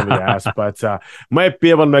pain in the ass, but might be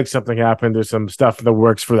able to make something happen. There's some stuff in the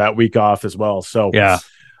works for that week off as well. So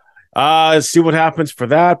see what happens for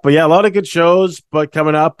that. But yeah, a lot of good shows, but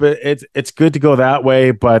coming up, it's good to go that way.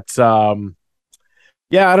 But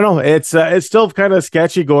Yeah, I don't know. It's still kind of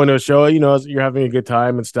sketchy going to a show. You're having a good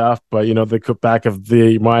time and stuff, but the back of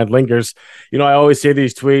the mind lingers. I always say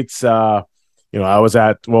these tweets. I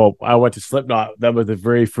went to Slipknot. That was the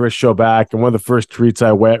very first show back, and one of the first tweets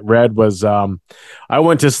I read was, "I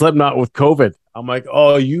went to Slipknot with COVID." I'm like,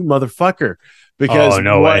 "Oh, you motherfucker!" Because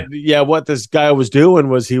what this guy was doing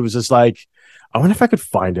was he was just like, I wonder if I could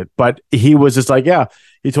find it, but he was just like, yeah.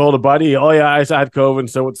 He told a buddy, "Oh yeah, I had COVID, and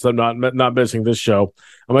so it's not missing this show."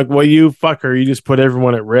 I'm like, "Well, you fucker, you just put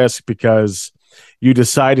everyone at risk because you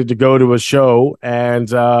decided to go to a show, and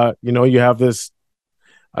you have this.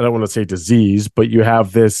 I don't want to say disease, but you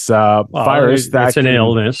have this virus it's an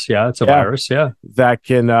illness. Yeah, it's a virus. Yeah, that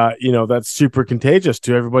can that's super contagious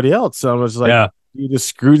to everybody else." So I was like, you just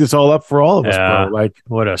screwed this all up for all of us, bro. Like,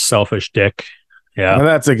 what a selfish dick. Yeah, and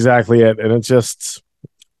that's exactly it. And it's just.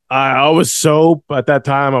 I was at that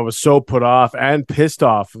time, I was so put off and pissed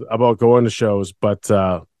off about going to shows, but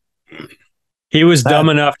he was dumb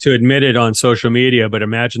enough to admit it on social media, but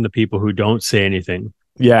imagine the people who don't say anything.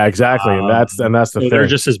 Yeah, exactly. And that's the thing. They're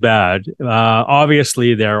just as bad.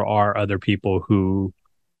 Obviously there are other people who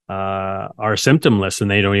are symptomless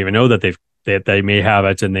and they don't even know that they may have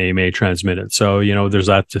it and they may transmit it. So, there's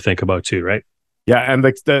that to think about too, right? Yeah. And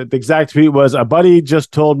the exact tweet was, a buddy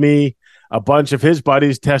just told me a bunch of his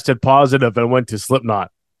buddies tested positive and went to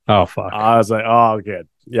Slipknot. Oh, fuck. I was like, oh, good.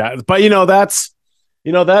 Yeah. But,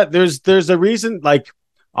 there's a reason, like,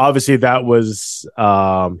 obviously that was,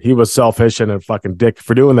 he was selfish and a fucking dick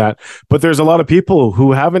for doing that. But there's a lot of people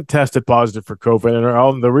who haven't tested positive for COVID and are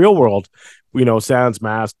out in the real world, sans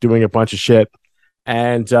mask, doing a bunch of shit.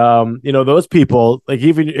 And, those people, like,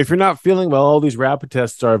 even if you're not feeling well, all these rapid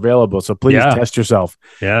tests are available. So please test yourself.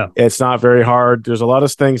 Yeah. It's not very hard. There's a lot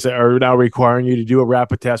of things that are now requiring you to do a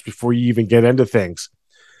rapid test before you even get into things.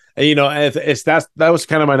 And, that was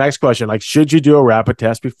kind of my next question. Like, should you do a rapid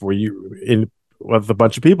test before you in with a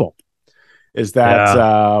bunch of people? Is that,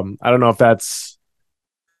 I don't know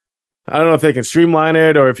if they can streamline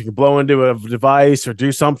it or if you can blow into a device or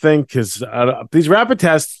do something, because these rapid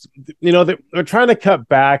tests, they're trying to cut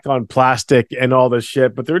back on plastic and all this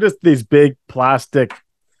shit, but they're just these big plastic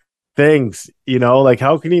things, like,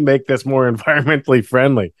 how can you make this more environmentally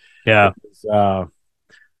friendly? Yeah.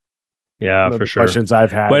 For sure. Questions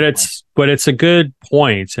I've had. But it's a good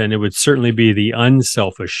point, and it would certainly be the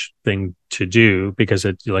unselfish thing to do because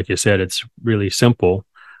like you said, it's really simple.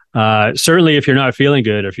 Certainly if you're not feeling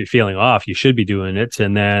good, or if you're feeling off, you should be doing it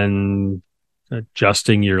and then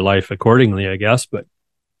adjusting your life accordingly, I guess. But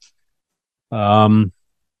who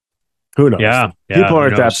knows? Yeah, people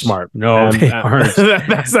aren't that smart. No, they aren't.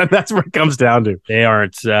 That's what it comes down to. They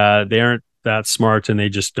aren't that smart, and they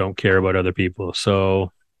just don't care about other people.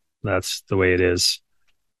 So that's the way it is.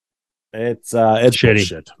 It's shitty.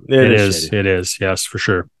 Bullshit. It is. It is. Yes, for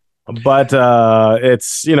sure. But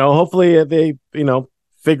it's hopefully they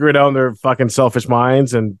figure it out in their fucking selfish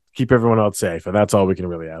minds and keep everyone else safe. And that's all we can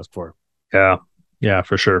really ask for. Yeah,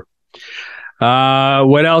 for sure.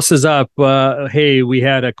 What else is up? Hey, we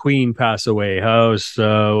had a queen pass away. Is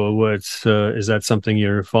that something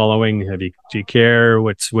you're following? Do you care?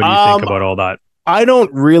 What do you think about all that? I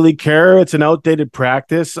don't really care. It's an outdated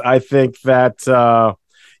practice. I think that,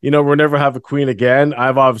 we'll never have a queen again.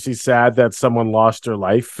 I'm obviously sad that someone lost her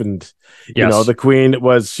life, and the queen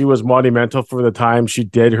she was monumental for the time she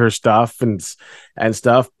did her stuff and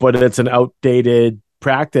stuff. But it's an outdated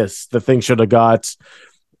practice. The thing should have got,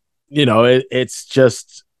 it's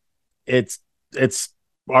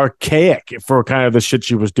archaic for kind of the shit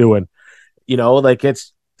she was doing.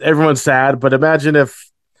 It's everyone's sad, but imagine if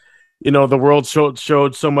the world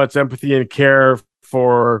showed so much empathy and care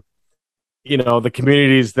for the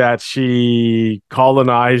communities that she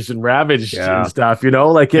colonized and ravaged and stuff,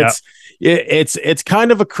 it's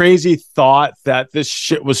kind of a crazy thought that this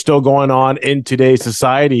shit was still going on in today's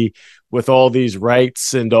society with all these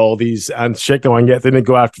rights and all these and shit going. Yet they didn't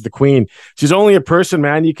go after the queen. She's only a person,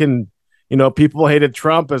 man. You can, people hated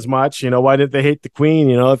Trump as much. Why didn't they hate the queen?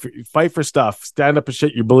 If you fight for stuff, stand up for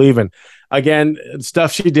shit you believe in. Again,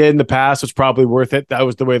 stuff she did in the past was probably worth it. That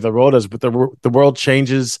was the way the world is, but the world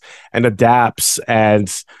changes and adapts, and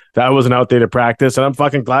that was an outdated practice. And I'm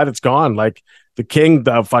fucking glad it's gone. Like the king,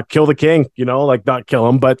 kill the king, not kill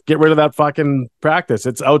him, but get rid of that fucking practice.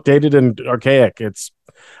 It's outdated and archaic.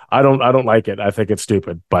 I don't like it. I think it's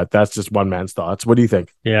stupid, but that's just one man's thoughts. What do you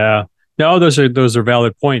think? Yeah. No, those are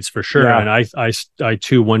valid points for sure. Yeah. And I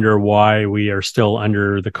too wonder why we are still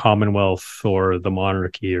under the Commonwealth or the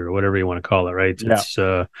monarchy or whatever you want to call it, right? Yeah. It's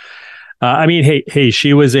I mean, hey,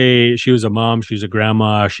 she was a mom, she's a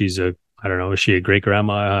grandma, she's a I don't know, is she a great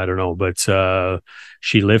grandma? I don't know, but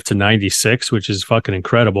she lived to 96, which is fucking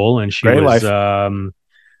incredible. And she Great was, life. a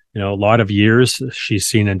lot of years. She's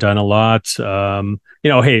seen and done a lot.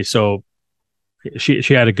 Hey, so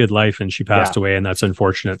she had a good life and she passed away, and that's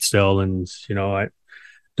unfortunate still. And, I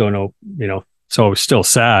don't know, so it's still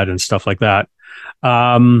sad and stuff like that. So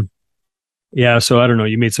I don't know.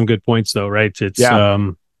 You made some good points though, right?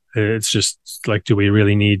 It's just like, do we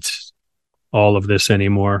really need all of this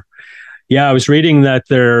anymore? Yeah, I was reading that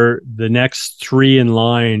the next 3 in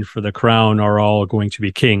line for the crown are all going to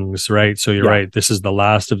be kings, right? So you're right. This is the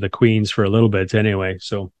last of the queens for a little bit anyway.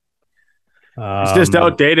 So it's just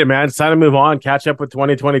outdated, man. It's time to move on, catch up with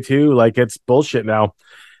 2022. Like, it's bullshit now.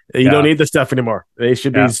 You don't need this stuff anymore. They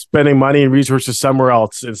should be spending money and resources somewhere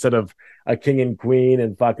else instead of a king and queen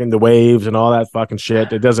and fucking the waves and all that fucking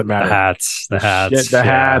shit. It doesn't matter. The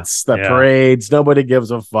hats, the parades. Nobody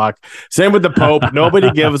gives a fuck. Same with the Pope.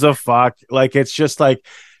 Nobody gives a fuck. Like, it's just like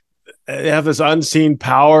they have this unseen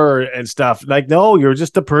power and stuff. Like, no, you're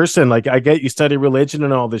just a person. Like, I get you study religion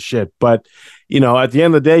and all this shit, but at the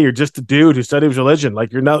end of the day, you're just a dude who studies religion.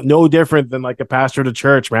 Like, you're no different than like a pastor to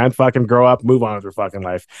church, man. Fucking grow up, move on with your fucking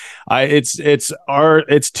life. It's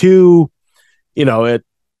too,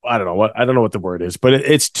 I don't know what the word is, but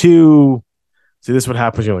it's too. See, this is what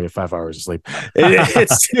happens. You only get 5 hours of sleep.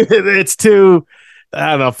 It's too.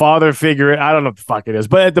 I don't know, father figure. I don't know what the fuck it is,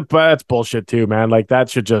 but that's bullshit too, man. Like, that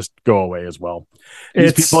should just go away as well.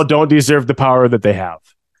 These people don't deserve the power that they have.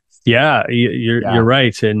 Yeah, you're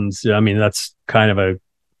right, and I mean, that's kind of a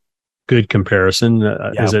good comparison.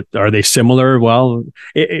 Are they similar? Well,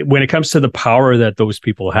 when it comes to the power that those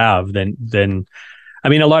people have, then I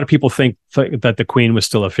mean, a lot of people think that the queen was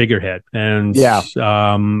still a figurehead, and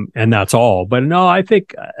and that's all. But no, I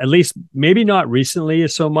think at least maybe not recently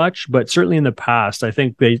so much, but certainly in the past, I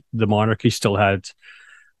think the monarchy still had,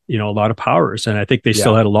 a lot of powers, and I think they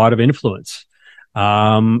still had a lot of influence.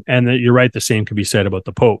 And you're right. The same can be said about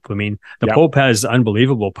the Pope. I mean, the Pope has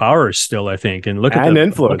unbelievable powers still, I think, and look at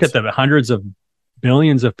the hundreds of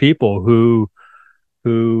billions of people who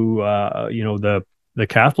the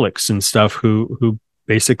Catholics and stuff who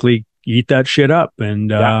basically eat that shit up.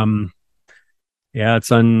 And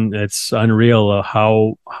it's unreal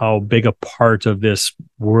how big a part of this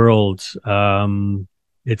world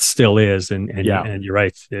it still is. And you're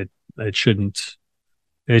right. It shouldn't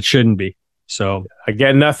be. So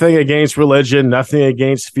again, nothing against religion, nothing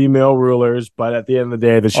against female rulers, but at the end of the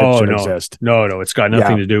day, the shit should exist. No, it's got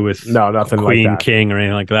nothing to do with nothing queen, like that. king, or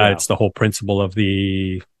anything like that. It's the whole principle of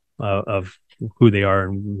the of who they are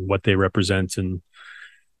and what they represent, and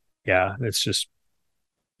it's just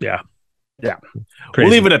crazy. We'll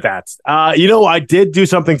leave it at that. I did do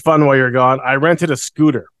something fun while you're gone. I rented a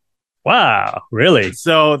scooter. Wow, really?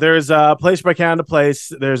 So there's a Place by Canada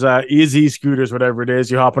Place. There's Easy Scooters, whatever it is.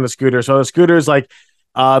 You hop on a scooter. So the scooter is like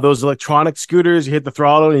those electronic scooters. You hit the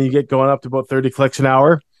throttle and you get going up to about 30 clicks an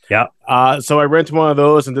hour. Yeah. So I rented one of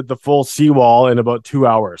those and did the full seawall in about 2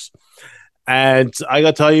 hours. And I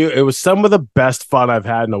got to tell you, it was some of the best fun I've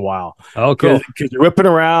had in a while. Oh, cool. Because you're whipping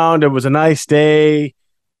around. It was a nice day.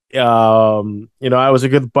 I was a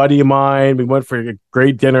good buddy of mine. We went for a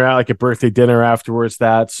great dinner out, like a birthday dinner afterwards.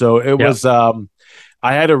 So it was, I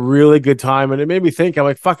had a really good time, and it made me think, I'm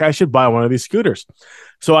like, fuck, I should buy one of these scooters.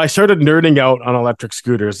 So I started nerding out on electric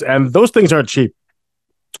scooters, and those things aren't cheap.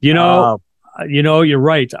 You're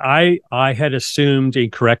right. I had assumed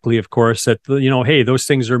incorrectly, of course, that hey, those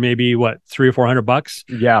things are maybe what, $300 or $400.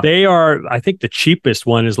 Yeah, they are. I think the cheapest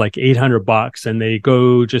one is like $800, and they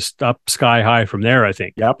go just up sky high from there. I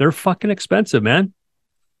think. Yep, they're fucking expensive, man.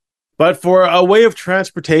 But for a way of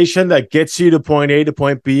transportation that gets you to point A to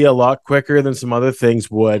point B a lot quicker than some other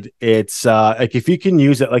things would, it's like if you can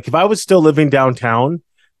use it. Like if I was still living downtown,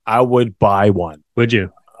 I would buy one. Would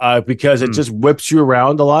you? Because it just whips you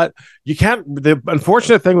around a lot. You can't. The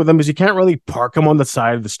unfortunate thing with them is you can't really park them on the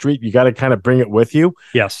side of the street. You got to kind of bring it with you.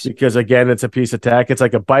 Yes. Because again, it's a piece of tech. It's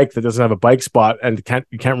like a bike that doesn't have a bike spot, and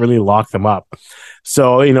you can't really lock them up.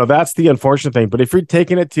 So that's the unfortunate thing. But if you're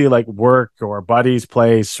taking it to like work or a buddy's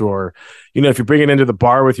place, or if you're bringing it into the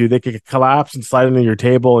bar with you, they could collapse and slide into your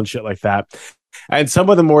table and shit like that. And some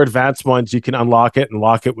of the more advanced ones, you can unlock it and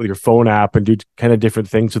lock it with your phone app and do kind of different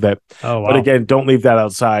things with it. Oh, wow. But again, don't leave that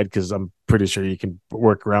outside because I'm pretty sure you can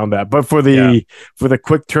work around that. But for the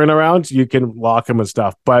quick turnarounds, you can lock them and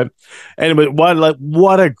stuff. But anyway,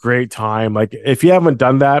 what a great time! Like if you haven't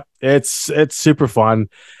done that, it's super fun.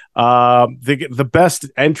 The best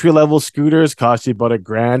entry level scooters cost you about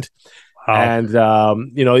 $1,000. And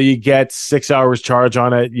you get 6 hours charge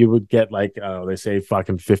on it. You would get like they say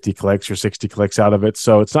fucking 50 clicks or 60 clicks out of it.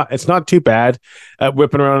 So it's not too bad at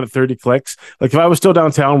whipping around at 30 clicks. Like if I was still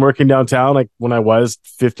working downtown, like when I was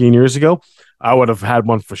 15 years ago, I would have had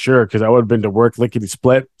one for sure because I would have been to work lickety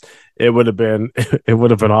split. It would have been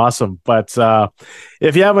awesome. But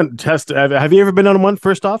if you haven't tested, have you ever been on one?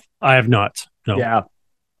 First off, I have not. No. Yeah.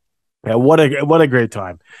 What a great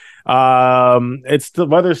time. The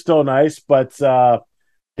weather's still nice, but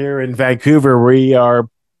here in Vancouver,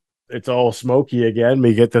 it's all smoky again.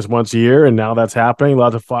 We get this once a year, and now that's happening.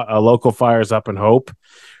 Lots of local fires up in Hope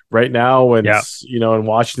right now, and in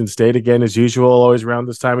Washington State again as usual, always around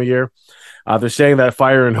this time of year. They're saying that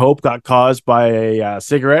fire in Hope got caused by a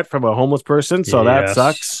cigarette from a homeless person, so that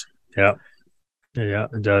sucks. Yeah,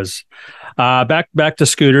 it does. Back to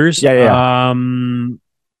scooters. Yeah.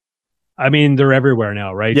 I mean, they're everywhere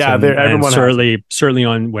now, right? Yeah, everyone certainly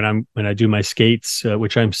on when I do my skates,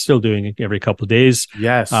 which I'm still doing every couple of days.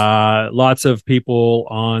 Yes. Lots of people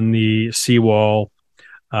on the seawall,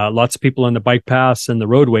 lots of people on the bike paths and the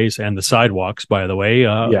roadways and the sidewalks. By the way,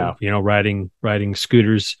 riding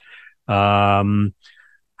scooters. Like,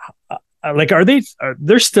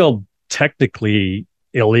 they're still technically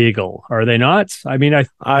illegal, are they not? I mean,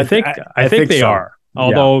 I think they so. are.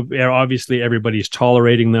 Although obviously everybody's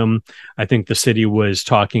tolerating them. I think the city was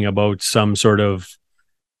talking about some sort of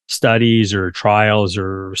studies or trials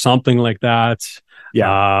or something like that.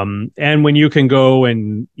 Yeah. And when you can go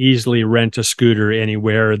and easily rent a scooter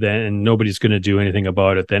anywhere, then nobody's going to do anything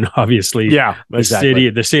about it. Then obviously,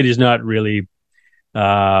 the city's not really,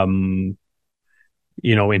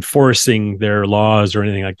 enforcing their laws or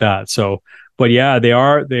anything like that. So. But yeah, they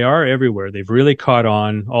are everywhere. They've really caught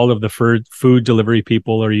on. All of the food delivery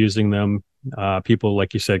people are using them. People,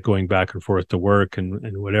 like you said, going back and forth to work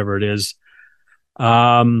and whatever it is.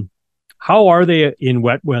 How are they in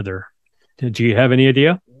wet weather? Do you have any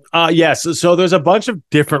idea? Yes. So there's a bunch of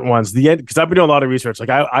different ones. Because I've been doing a lot of research.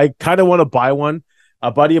 Like I kind of want to buy one. A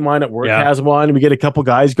buddy of mine at work has one. We get a couple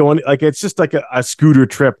guys going. Like it's just like a scooter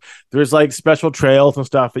trip. There's like special trails and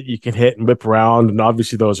stuff that you can hit and whip around. And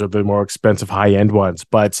obviously those are the more expensive high end ones.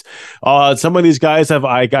 But some of these guys have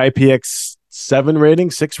IPX7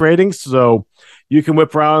 ratings, 6 ratings. So you can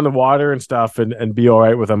whip around in the water and stuff and be all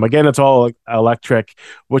right with them. Again, it's all electric,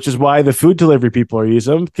 which is why the food delivery people are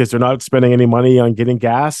using them because they're not spending any money on getting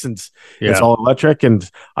gas and it's all electric. And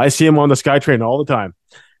I see them on the SkyTrain all the time.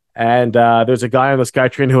 And there's a guy on the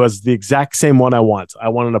SkyTrain who has the exact same one I want. I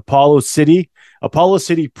want an Apollo City. Apollo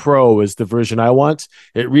City Pro is the version I want.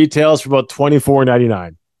 It retails for about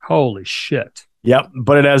 $24.99. Holy shit. Yep.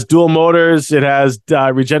 But it has dual motors. It has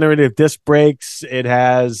regenerative disc brakes. It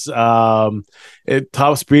has top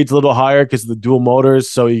speed's a little higher because of the dual motors.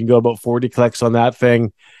 So you can go about 40 clicks on that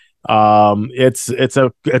thing. It's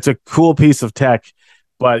a cool piece of tech,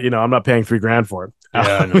 but I'm not paying $3,000 for it.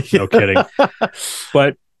 Yeah, no kidding.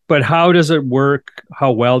 But how does it work?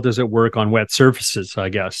 How well does it work on wet surfaces? I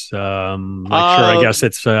guess. I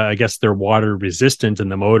guess they're water resistant in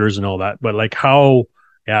the motors and all that. But like how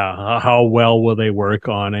well will they work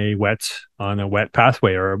on a wet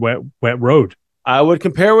pathway or a wet road? I would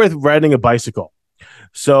compare with riding a bicycle.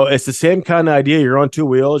 So it's the same kind of idea. You're on 2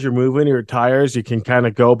 wheels. You're moving your tires. You can kind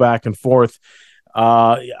of go back and forth.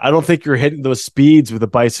 I don't think you're hitting those speeds with a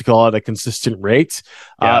bicycle at a consistent rate.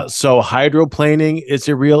 So hydroplaning is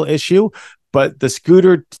a real issue, but the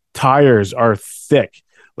scooter tires are thick.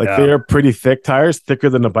 They're pretty thick tires, thicker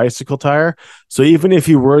than a bicycle tire. So even if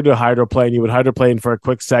you were to hydroplane, you would hydroplane for a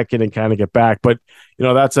quick second and kind of get back. But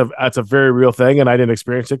that's a very real thing, and I didn't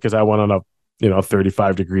experience it because I went on a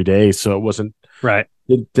 35-degree day, so it wasn't right.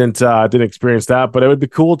 Didn't experience that, but it would be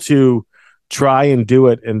cool to try and do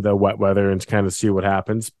it in the wet weather and kind of see what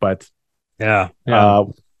happens. But I'm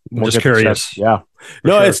just curious.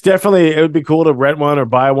 It's definitely, it would be cool to rent one or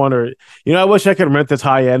buy one, or I wish I could rent this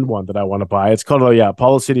high end one that I want to buy. It's called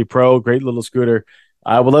Apollo City Pro, great little scooter.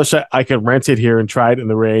 I would wish I could rent it here and try it in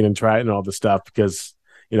the rain and try it and all this stuff because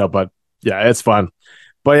but it's fun.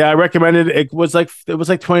 But I recommend it. It was like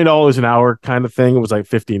 $20 an hour kind of thing. It was like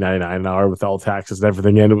 $15.99 an hour with all taxes and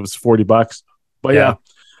everything in. It was $40. But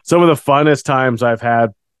some of the funnest times I've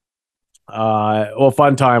had,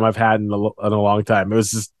 fun time I've had in a long time. It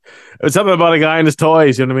was something about a guy and his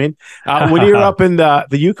toys. You know what I mean? When you were up in the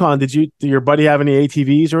Yukon, did your buddy have any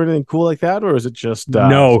ATVs or anything cool like that, or is it just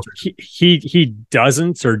no? He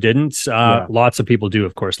doesn't or didn't. Lots of people do,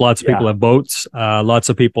 of course. Lots of people have boats. Lots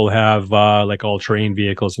of people have like all-terrain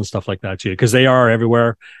vehicles and stuff like that too, because they are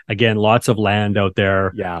everywhere. Again, lots of land out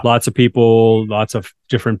there. Yeah, lots of people, lots of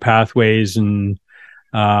different pathways and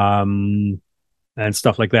and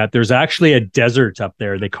stuff like that. There's actually a desert up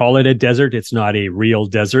there. They call it a desert. It's not a real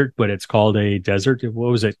desert, but it's called a desert.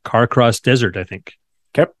 What was it? Carcross Desert, I think.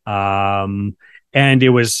 Okay. And it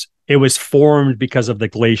was formed because of the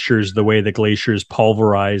glaciers, the way the glaciers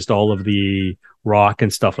pulverized all of the rock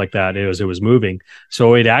and stuff like that. It was moving.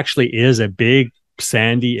 So it actually is a big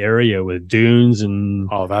sandy area with dunes and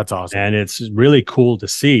that's awesome. And it's really cool to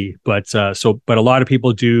see. But but a lot of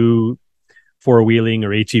people do four-wheeling or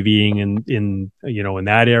ATVing in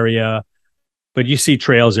that area. But you see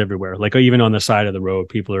trails everywhere, like even on the side of the road,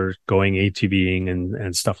 people are going ATVing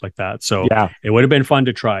and stuff like that. So it would have been fun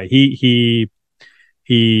to try. He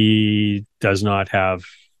does not have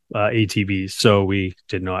ATVs, so we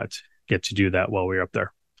did not get to do that while we were up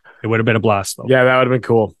there. It would have been a blast, though. Yeah, that would have been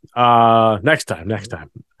cool. Next time. But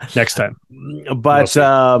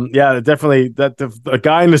definitely that the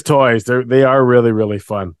guy and his toys, they are really, really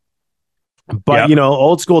fun. But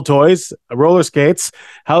old school toys, roller skates.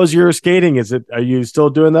 How's your skating? Are you still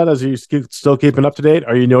doing that? Are you still keeping up to date?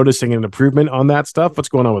 Are you noticing an improvement on that stuff? What's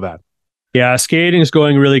going on with that? Yeah, skating is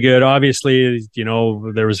going really good. Obviously,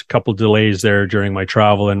 there was a couple delays there during my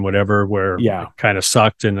travel and whatever, where it kind of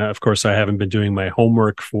sucked. And of course, I haven't been doing my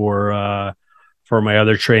homework for my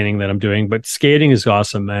other training that I'm doing. But skating is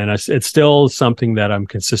awesome, man. It's still something that I'm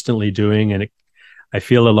consistently doing, and I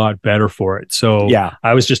feel a lot better for it. So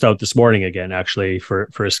I was just out this morning again, actually, for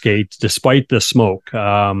a skate, despite the smoke.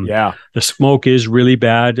 The smoke is really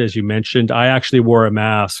bad, as you mentioned. I actually wore a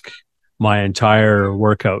mask my entire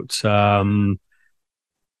workout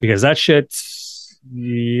because that shit,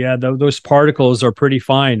 those particles are pretty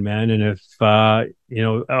fine, man. And if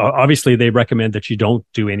obviously they recommend that you don't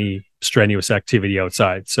do any strenuous activity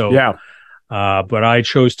outside. So but I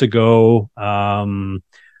chose to go,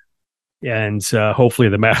 and hopefully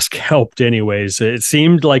the mask helped anyways. It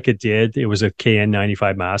seemed like it did. It was a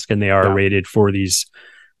KN95 mask, and they are rated for these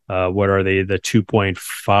what are they, the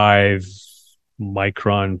 2.5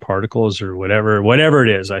 micron particles or whatever it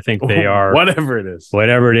is. I think they are whatever it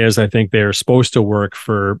is. I think they're supposed to work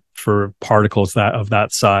for particles of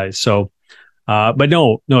that size. So but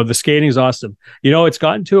no, the skating is awesome. It's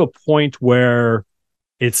gotten to a point where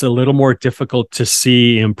it's a little more difficult to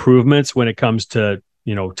see improvements when it comes to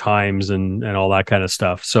times and all that kind of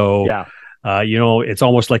stuff. So it's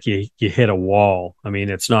almost like you hit a wall. I mean,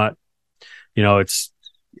 it's not, it's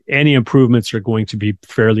any improvements are going to be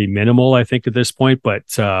fairly minimal, I think, at this point. But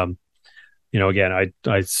again, I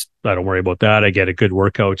don't worry about that. I get a good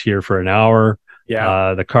workout here for an hour.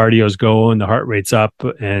 The cardio's going, the heart rate's up,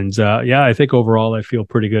 and I think overall I feel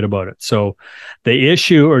pretty good about it. So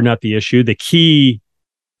the key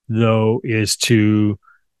though is to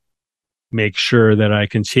make sure that I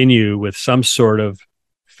continue with some sort of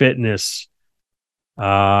fitness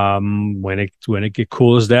when it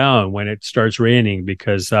cools down, when it starts raining,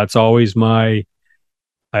 because that's always I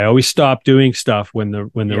always stop doing stuff when the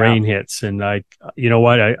rain hits. And I've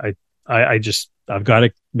got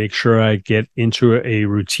to make sure I get into a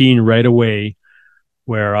routine right away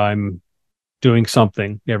where I'm doing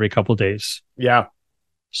something every couple of days. Yeah.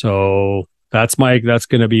 So that's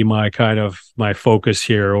going to be my kind of my focus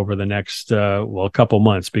here over the next couple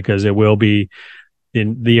months, because it will be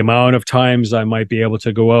in the amount of times I might be able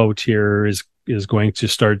to go out here is going to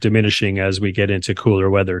start diminishing as we get into cooler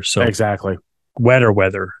weather. So exactly, wetter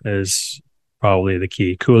weather is probably the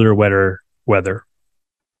key. Cooler, wetter weather.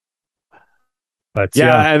 But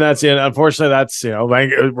and that's it. Unfortunately, that's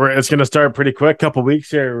it's going to start pretty quick. Couple weeks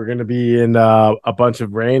here, we're going to be in a bunch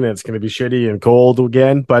of rain, and it's going to be shitty and cold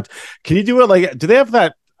again. But can you do it do they have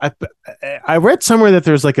that? I read somewhere that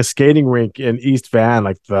there's like a skating rink in East Van,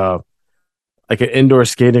 like an indoor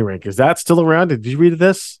skating rink. Is that still around? Did you read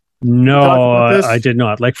this? No, I did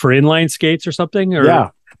not. Like for inline skates or something?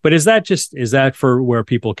 But is that for where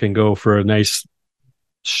people can go for a nice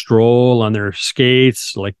stroll on their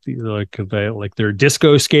skates, like their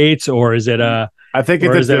disco skates, or is it I think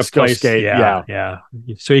it's a disco skate. Yeah.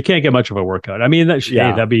 So you can't get much of a workout. I mean,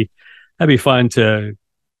 that'd be fun to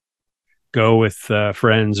go with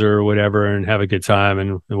friends or whatever and have a good time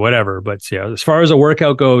and whatever. But as far as a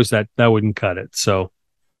workout goes, that wouldn't cut it. So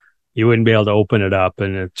you wouldn't be able to open it up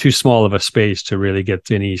in too small of a space to really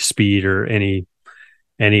get any speed or any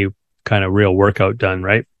kind of real workout done,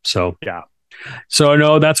 right? So So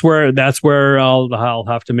no, that's where I'll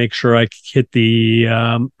have to make sure I hit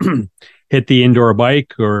the hit the indoor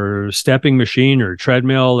bike or stepping machine or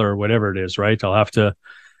treadmill or whatever it is, right? I'll have to.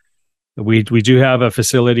 We do have a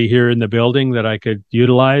facility here in the building that I could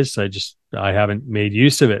utilize. I haven't made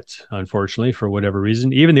use of it, unfortunately, for whatever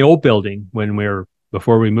reason. Even the old building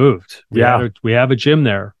before we moved, we have a gym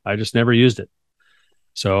there. I just never used it.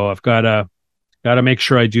 So I've got to Got to make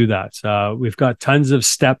sure I do that. We've got tons of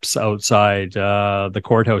steps outside. The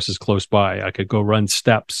courthouse is close by. I could go run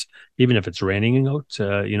steps, even if it's raining out,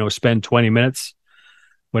 spend 20 minutes,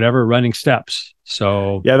 whatever, running steps.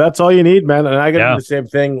 So yeah, that's all you need, man. And I got to do the same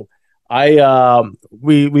thing.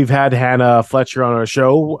 We've had Hannah Fletcher on our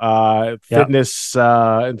show, fitness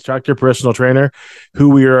instructor, personal trainer, who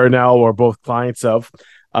we are both clients of.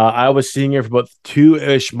 I was seeing her for about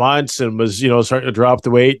 2-ish months and was, starting to drop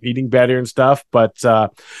the weight, eating better and stuff. But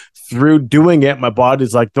through doing it, my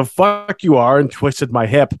body's like, the fuck you are, and twisted my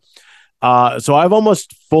hip. So I've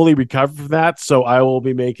almost fully recovered from that. So I will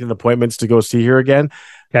be making appointments to go see her again.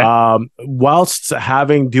 Okay. Whilst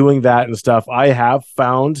doing that and stuff, I have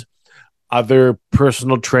found other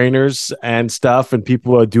personal trainers and stuff and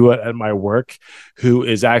people who do it at my work who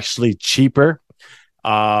is actually cheaper.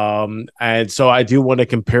 And so I do want to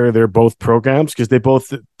compare their both programs because they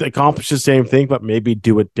both accomplish the same thing, but maybe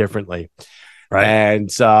do it differently. Right. And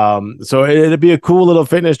so it'd be a cool little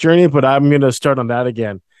fitness journey, but I'm going to start on that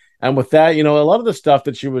again. And with that, a lot of the stuff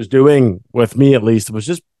that she was doing with me, at least, was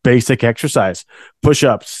just basic exercise,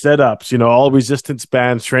 push-ups, sit-ups, all resistance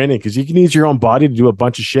bands training, because you can use your own body to do a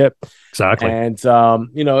bunch of shit. Exactly. And,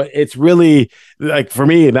 it's really like, for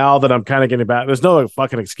me, now that I'm kind of getting back, there's no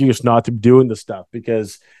fucking excuse not to be doing this stuff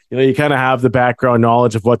because, you kind of have the background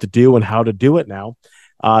knowledge of what to do and how to do it now.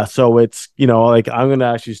 So it's, like I'm going to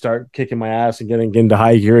actually start kicking my ass and getting into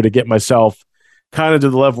high gear to get myself kind of to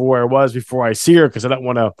the level where I was before I see her, because I don't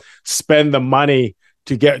want to spend the money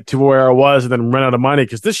to get to where I was and then run out of money,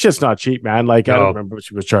 because this shit's not cheap, man. Like, I don't remember what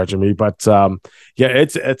she was charging me, but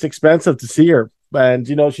it's expensive to see her. And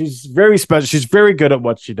she's very special. She's very good at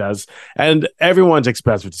what she does, and everyone's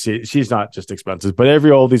expensive to see. She's not just expensive, but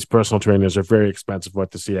all these personal trainers are very expensive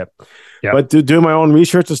what to see it. Yep. But to do my own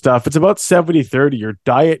research and stuff, it's about 70-30. Your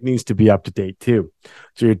diet needs to be up to date too.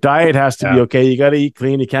 So your diet has to be okay. You got to eat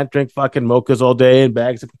clean. You can't drink fucking mochas all day and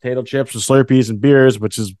bags of potato chips and Slurpees and beers,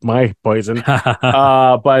 which is my poison.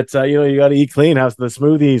 But you got to eat clean, have the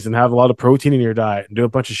smoothies, and have a lot of protein in your diet, and do a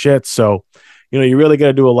bunch of shit. So you really got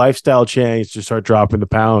to do a lifestyle change to start dropping the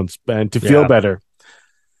pounds and to feel better.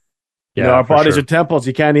 Yeah, our bodies are temples.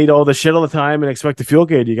 You can't eat all the shit all the time and expect to feel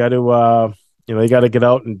good. You got to, you got to get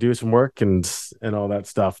out and do some work and all that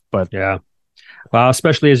stuff. But yeah, well,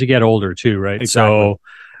 especially as you get older too, right? Exactly. So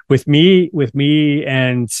with me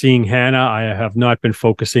and seeing Hannah, I have not been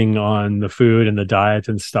focusing on the food and the diet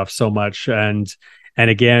and stuff so much. And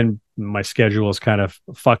again, my schedule has kind of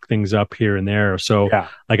fucked things up here and there. So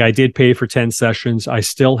like I did pay for 10 sessions. I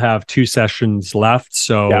still have 2 sessions left.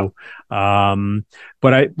 So,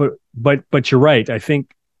 but you're right. I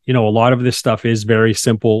think, a lot of this stuff is very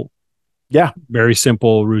simple. Yeah. Very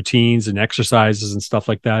simple routines and exercises and stuff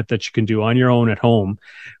like that you can do on your own at home.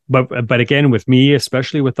 But again, with me,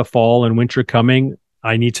 especially with the fall and winter coming,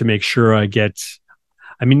 I need to make sure I'm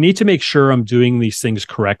doing these things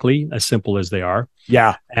correctly, as simple as they are.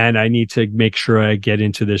 Yeah. And I need to make sure I get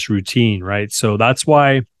into this routine, right? So that's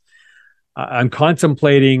why I'm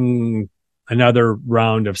contemplating another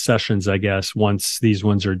round of sessions, I guess, once these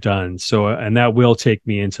ones are done. So, and that will take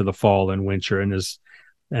me into the fall and winter, and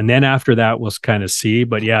then after that, we'll kind of see.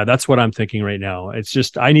 But yeah, that's what I'm thinking right now. It's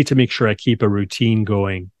just, I need to make sure I keep a routine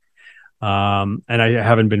going. And I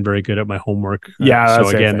haven't been very good at my homework. So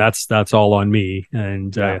again, that's all on me,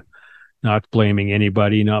 and not blaming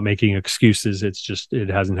anybody, not making excuses. It's just, it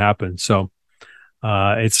hasn't happened. So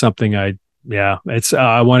it's something I want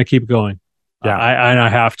to keep going. Yeah. I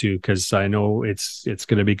have to, because I know it's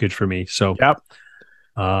going to be good for me. So,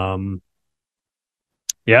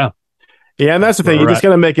 yeah. And that's the thing. You just got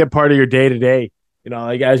to make it part of your day to day.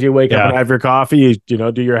 Like as you wake up and have your coffee,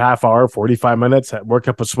 you do your half hour, 45 minutes, work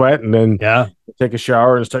up a sweat, and then take a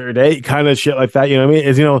shower and start your day, kind of shit like that. You know what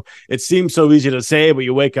I mean? It seems so easy to say, but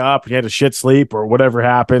you wake up and you had a shit sleep or whatever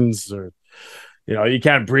happens, or, you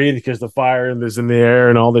can't breathe because the fire is in the air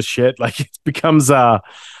and all this shit. Like it becomes a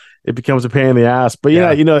pain in the ass. But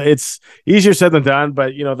it's easier said than done,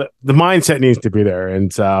 but the mindset needs to be there.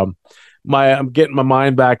 And I'm getting my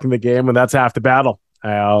mind back in the game, and that's half the battle.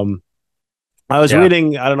 I was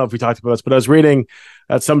reading, I don't know if we talked about this, but I was reading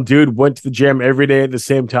that some dude went to the gym every day at the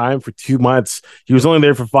same time for 2 months. He was only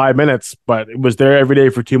there for 5 minutes, but it was there every day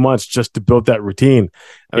for 2 months just to build that routine.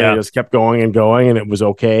 And he just kept going, and it was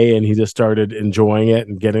okay. And he just started enjoying it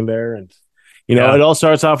and getting there. And, it all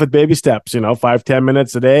starts off with baby steps, 5-10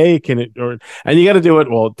 minutes a day. And you got to do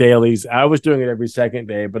it, dailies. I was doing it every second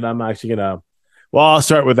day, but I'm actually I'll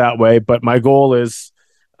start with that way. But my goal is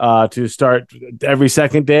to start every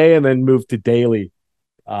second day and then move to daily.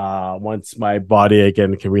 once my body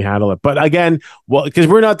again can rehandle it. But again, well, because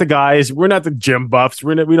we're not the guys, we're not the gym buffs,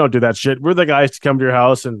 we don't do that shit. We're the guys to come to your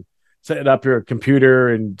house and set up your computer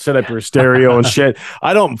and set up your stereo and shit.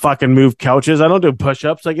 I don't fucking move couches. I don't do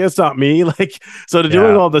push-ups. Like, it's not me. Like, so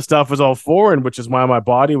doing all this stuff was all foreign, which is why my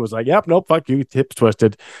body was like, yep, nope, fuck you, hips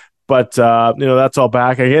twisted. But that's all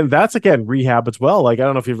back again. That's again rehab as well. Like, I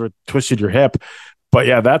don't know if you've ever twisted your hip, but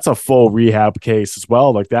yeah, that's a full rehab case as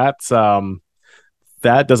well. Like, that's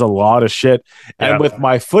that does a lot of shit. And with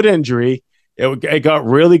my foot injury, it got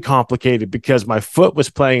really complicated because my foot was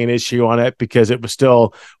playing an issue on it because it was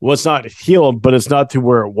still, well, it's not healed, but it's not to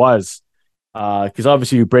where it was. Because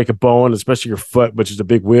obviously you break a bone, especially your foot, which is a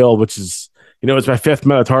big wheel, which is, it's my 5th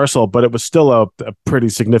metatarsal, but it was still a pretty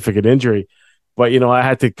significant injury. But, I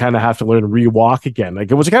had to kind of have to learn to re-walk again.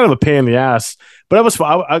 Like, it was kind of a pain in the ass, but I was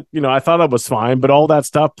fine. I thought I was fine, but all that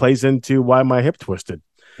stuff plays into why my hip twisted.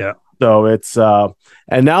 Yeah. So it's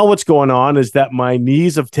and now what's going on is that my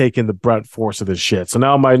knees have taken the brunt force of this shit. So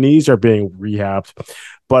now my knees are being rehabbed,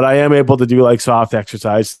 but I am able to do like soft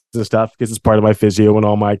exercise and stuff because it's part of my physio and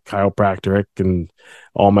all my chiropractic and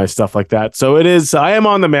all my stuff like that. So I am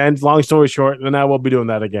on the mend, long story short, and I will be doing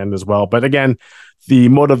that again as well. But again, the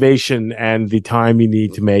motivation and the time you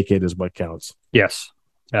need to make it is what counts. Yes.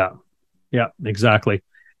 Yeah, exactly.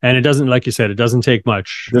 And it doesn't, like you said, it doesn't take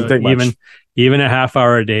much. Even a half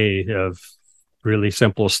hour a day of really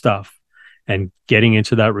simple stuff and getting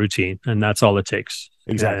into that routine. And that's all it takes.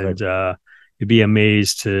 Exactly. And you'd be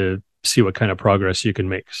amazed to see what kind of progress you can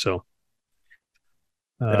make. So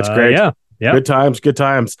that's great. Yeah. Good times.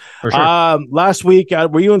 For sure. Last week,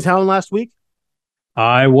 were you in town last week?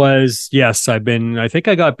 I was, yes. I think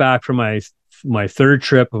I got back from my third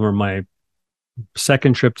trip or my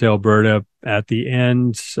second trip to Alberta at the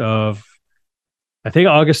end of, I think,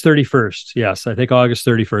 August 31st. Yes, I think August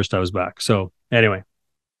 31st I was back. So anyway.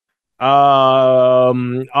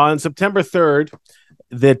 On September 3rd,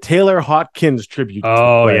 the Taylor Hawkins tribute.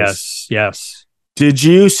 Oh, yes. Did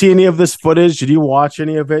you see any of this footage? Did you watch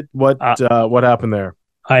any of it? What happened there?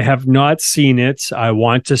 I have not seen it. I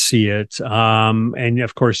want to see it. And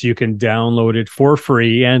of course, you can download it for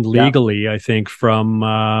free and legally, I think,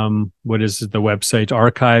 from what is the website?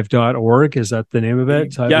 Archive.org. Is that the name of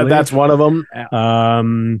it? Yeah, that's one of them.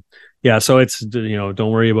 So it's,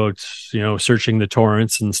 don't worry about, searching the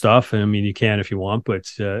torrents and stuff. I mean, you can if you want, but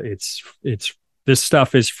it's this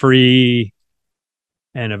stuff is free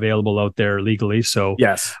and available out there legally. So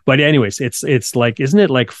yes. But anyways, it's like, isn't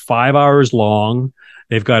it like 5 hours long?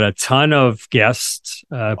 They've got a ton of guests,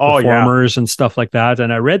 performers and stuff like that.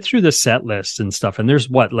 And I read through the set list and stuff, and there's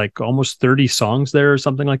like almost 30 songs there or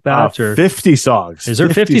something like that. Or 50 songs. Is there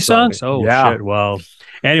 50 songs? Oh, yeah. Shit. Well,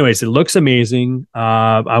 anyways, it looks amazing.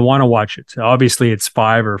 I want to watch it. Obviously, it's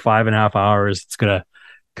 5 or 5.5 hours. It's going to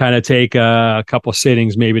kind of take a couple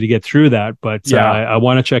sittings maybe to get through that. But I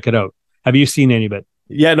want to check it out. Have you seen any of it?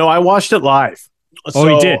 Yeah, no, I watched it live. So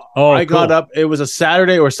you did? Oh, I got up. It was a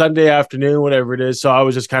Saturday or Sunday afternoon, whatever it is. So I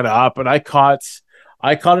was just kind of up, and I caught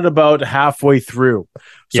it about halfway through.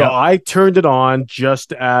 So I turned it on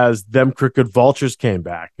just as Them Crooked Vultures came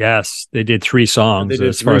back. Yes, they did 3 songs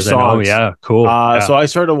as far as I know. Yeah, cool. So I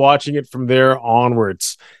started watching it from there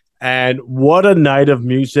onwards. And what a night of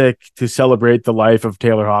music to celebrate the life of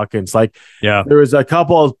Taylor Hawkins. Like, there was a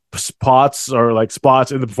couple of spots in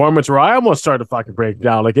the performance where I almost started to fucking break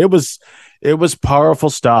down. Like, it was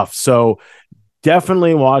powerful stuff. So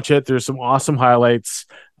definitely watch it. There's some awesome highlights.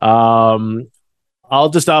 I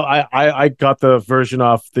got the version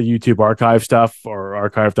off the YouTube archive stuff or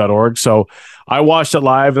archive.org. So I watched it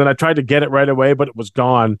live, and then I tried to get it right away, but it was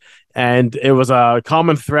gone. And it was a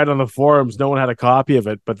common thread on the forums. No one had a copy of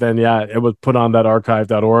it, but then, it was put on that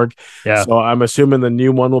archive.org. Yeah. So I'm assuming the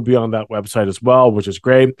new one will be on that website as well, which is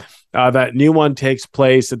great. That new one takes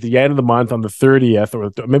place at the end of the month on the 30th, or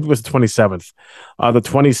maybe it was the 27th. The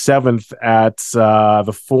 27th at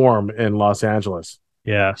the Forum in Los Angeles.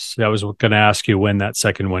 Yes, I was going to ask you when that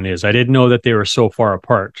second one is. I didn't know that they were so far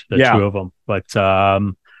apart, the two of them, but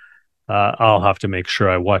I'll have to make sure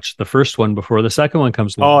I watch the first one before the second one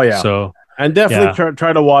comes along. Oh, yeah. So, and definitely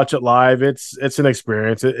try to watch it live. It's an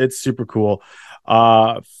experience. It's super cool.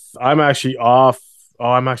 I'm actually off. Oh,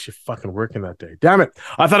 I'm actually fucking working that day. Damn it.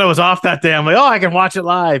 I thought I was off that day. I'm like, I can watch it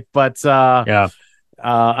live. But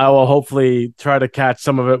I will hopefully try to catch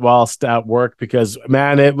some of it whilst at work because,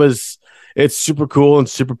 man, it's super cool and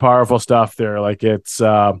super powerful stuff there. Like, it's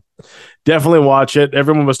definitely watch it.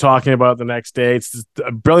 Everyone was talking about it the next day. It's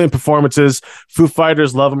brilliant performances. Foo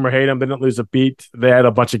Fighters, love them or hate them, they didn't lose a beat. They had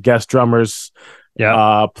a bunch of guest drummers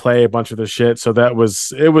play a bunch of the shit. So it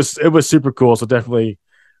was super cool. So definitely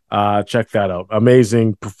Check that out.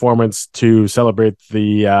 Amazing performance to celebrate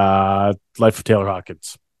the life of Taylor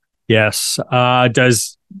Hawkins. Yes.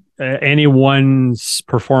 Does anyone's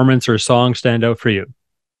performance or song stand out for you?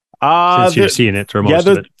 Since you've seen it or most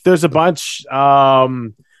of it. There's a bunch.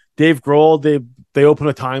 Dave Grohl, they open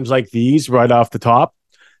at times like these right off the top.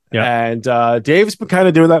 Yeah. And Dave's been kind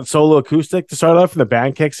of doing that solo acoustic to start off, and the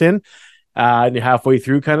band kicks in and you're halfway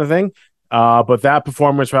through kind of thing. But that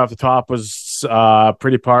performance right off the top was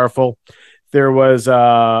pretty powerful. There was,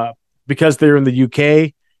 because they're in the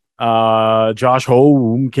UK, Josh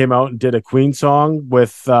Homme came out and did a Queen song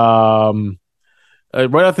with right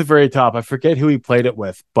at the very top. I forget who he played it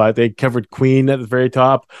with, but they covered Queen at the very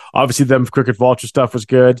top. Obviously, them Crooked Vulture stuff was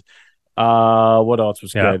good. What else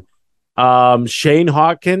was good? Shane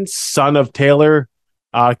Hawkins, son of Taylor,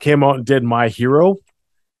 came out and did My Hero,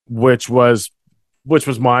 which was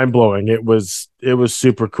mind blowing. It was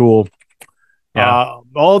super cool. Yeah.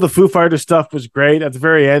 All the Foo Fighters stuff was great. At the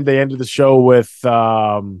very end, they ended the show with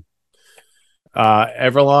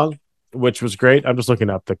Everlong, which was great. I'm just looking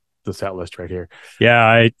up the set list right here.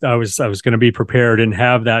 Yeah, I was going to be prepared and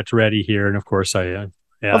have that ready here, and of course I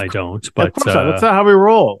don't. But that's not how we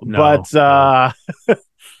roll. No, but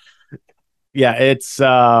yeah, it's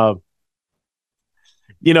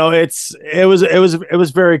it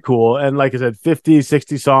was very cool. And like I said, 50,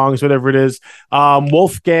 60 songs, whatever it is.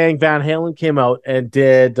 Wolfgang Van Halen came out and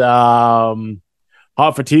did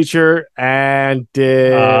Hot for Teacher and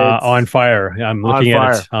did On Fire. I'm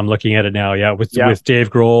looking at it now. Yeah, with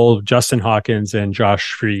Dave Grohl, Justin Hawkins, and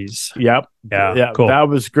Josh Freese. Yep. Yeah. Cool. That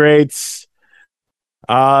was great.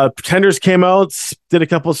 Pretenders came out, did a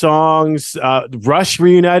couple songs. Rush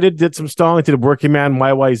reunited, did some songs, did a Working Man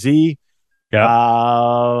YYZ.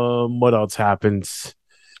 Yeah. What else happened?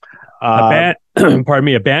 A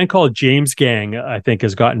band called James Gang, I think,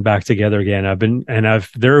 has gotten back together again.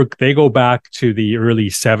 They go back to the early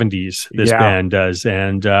 70s. This band does,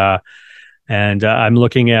 and I'm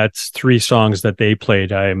looking at 3 songs that they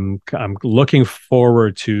played. I'm looking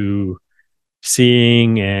forward to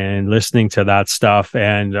seeing and listening to that stuff,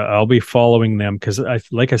 and I'll be following them because,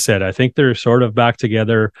 like I said, I think they're sort of back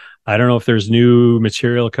together. I don't know if there's new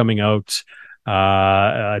material coming out.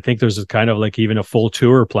 I think there's kind of like even a full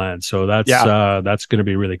tour plan, so that's going to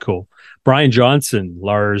be really cool. Brian Johnson,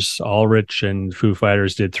 Lars Ulrich, and Foo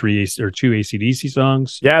Fighters did 2 AC/DC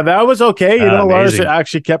songs. Yeah, that was okay. Lars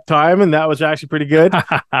actually kept time, and that was actually pretty good.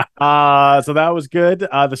 So that was good.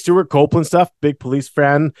 The Stuart Copeland stuff, big Police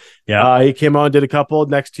fan. Yeah, he came on and did a couple.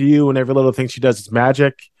 Next to You and Every Little Thing She Does Is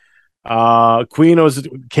Magic. Queen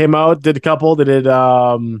came out, did a couple. They did We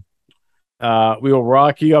Will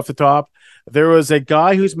Rock You off the top. There was a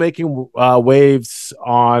guy who's making waves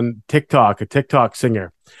on TikTok, a TikTok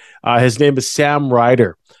singer. His name is Sam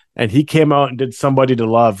Ryder, and he came out and did Somebody to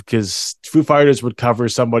Love because Foo Fighters would cover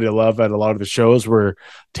Somebody to Love at a lot of the shows where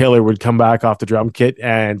Taylor would come back off the drum kit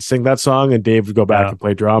and sing that song, and Dave would go back and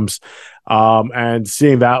play drums. And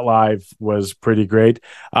seeing that live was pretty great.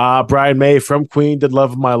 Brian May from Queen did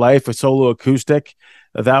Love of My Life, a solo acoustic.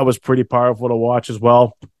 That was pretty powerful to watch as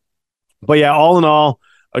well. But yeah, all in all,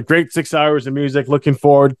 a great 6 hours of music. Looking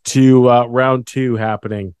forward to round 2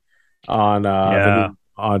 happening on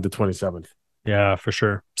the 27th. Yeah, for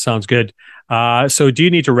sure. Sounds good. So do you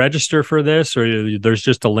need to register for this, or there's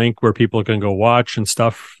just a link where people can go watch and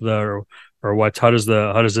stuff, or what? How does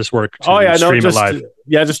this work? Stream it live?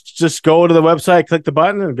 Yeah, just go to the website, click the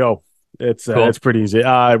button, and go. It's cool. It's pretty easy.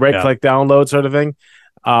 Click download sort of thing.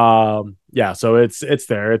 So it's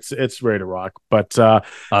there. It's ready to rock. But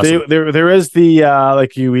awesome. there is the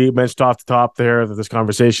like we mentioned off the top there of this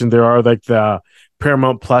conversation, there are like the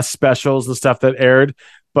Paramount Plus specials and stuff that aired,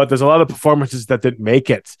 but there's a lot of performances that didn't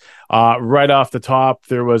make it. Right off the top,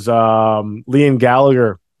 there was Liam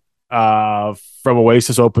Gallagher from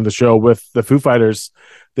Oasis opened the show with the Foo Fighters.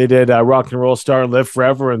 They did Rock and Roll Star and Live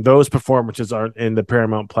Forever, and those performances aren't in the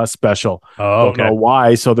Paramount Plus special. Oh, okay. Don't know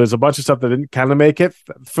why. So there's a bunch of stuff that didn't kind of make it.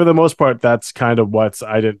 For the most part, that's kind of what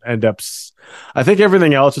I didn't end up. I think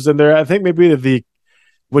everything else was in there. I think maybe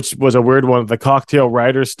which was a weird one, the Cocktail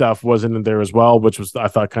Rider stuff wasn't in there as well, which was, I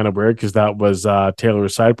thought, kind of weird because that was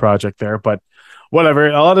Taylor's side project there. But whatever,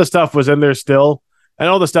 a lot of stuff was in there still. And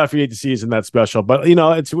all the stuff you need to see is in that special. But,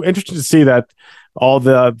 it's interesting to see that all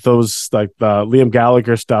those like the Liam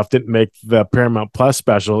Gallagher stuff didn't make the Paramount Plus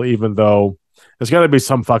special, even though there's got to be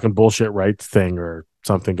some fucking bullshit rights thing or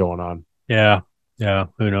something going on. Yeah.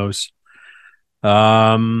 Who knows?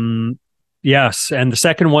 Yes. And the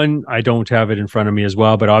second one, I don't have it in front of me as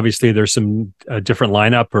well, but obviously there's some different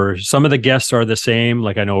lineup, or some of the guests are the same.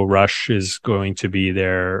 Like I know Rush is going to be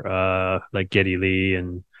there, like Geddy Lee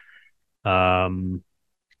and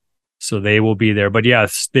So they will be there. But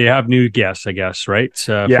yes, they have new guests, I guess, right?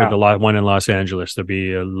 For the one in Los Angeles, there'll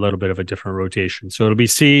be a little bit of a different rotation. So it'll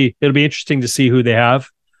be interesting to see who they have.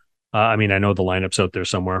 I mean, I know the lineup's out there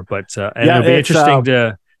somewhere, but it'll be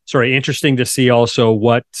interesting to see also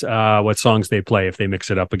what songs they play if they mix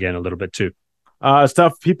it up again a little bit too.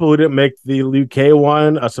 Stuff people who didn't make the UK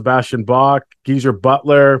one: Sebastian Bach, Geezer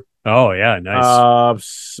Butler. Oh yeah,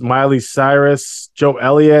 nice. Miley Cyrus, Joe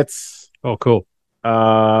Elliott. Oh, cool.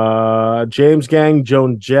 James Gang,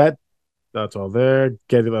 Joan Jett. That's all there.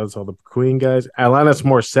 That's all the Queen guys. Alanis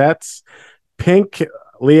Morissette, Pink,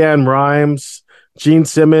 Leanne Rimes, Gene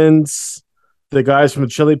Simmons, the guys from the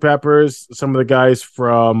Chili Peppers, some of the guys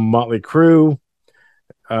from Motley Crue,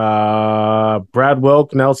 Brad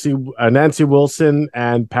Wilk, Nancy Wilson,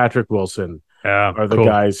 and Patrick Wilson are the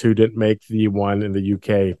guys who didn't make the one in the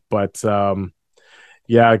UK. But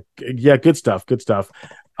good stuff.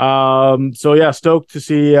 Stoked to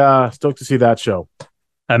see that show.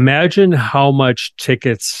 Imagine how much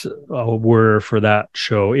tickets were for that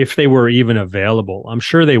show, if they were even available. I'm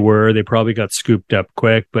sure they were. They probably got scooped up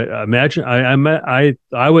quick. But imagine,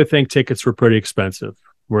 I would think tickets were pretty expensive.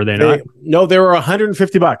 Were they not? No, they were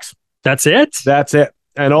 $150. That's it.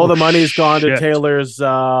 And all the money's gone to Taylor's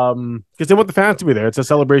because they want the fans to be there. It's a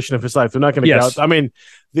celebration of his life. They're not going to gouge. I mean,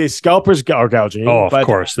 the scalpers are gouging. Oh, of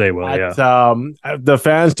course they will. The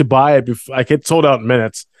fans to buy it, it sold out in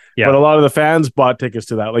minutes. Yeah. But a lot of the fans bought tickets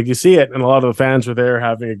to that. Like you see it, and a lot of the fans were there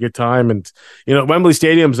having a good time. And Wembley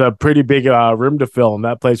Stadium's a pretty big room to fill, and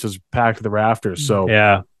that place was packed to the rafters. So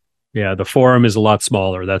yeah, the Forum is a lot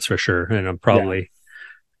smaller, that's for sure, and I'm probably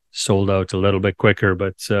sold out a little bit quicker.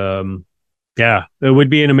 But it would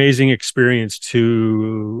be an amazing experience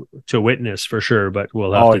to witness for sure. But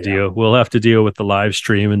we'll have to deal with the live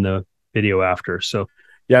stream and the video after. So.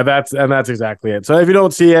 Yeah, that's exactly it. So if you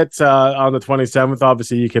don't see it on the 27th,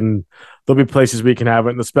 obviously there'll be places we can have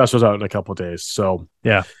it, and the special's out in a couple of days. So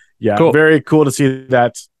yeah, cool. Very cool to see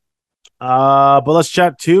that. But let's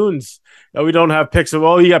chat tunes. We don't have picks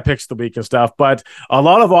you got picks of the week and stuff, but a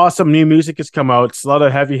lot of awesome new music has come out. A lot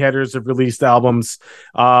of heavy hitters have released albums.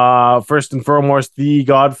 First and foremost, the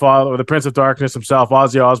Godfather, or the Prince of Darkness himself,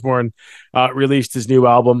 Ozzy Osbourne, released his new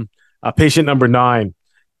album, Patient Number 9.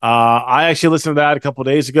 I actually listened to that a couple of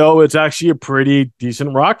days ago. It's actually a pretty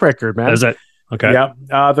decent rock record, man. Is it? Okay. Yeah.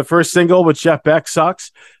 The first single with Jeff Beck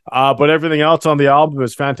sucks, but everything else on the album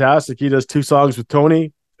is fantastic. He does 2 songs with Tony,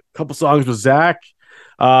 a couple songs with Zach.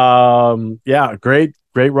 Great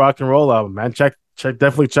rock and roll album, man.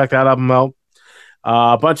 Definitely check that album out.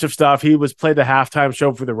 A bunch of stuff. He played the halftime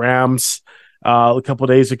show for the Rams a couple of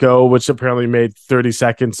days ago, which apparently made 30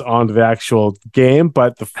 seconds onto the actual game,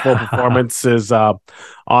 but the full performance is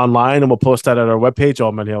online, and we'll post that at our webpage,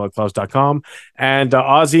 allmenhailclubs.com. And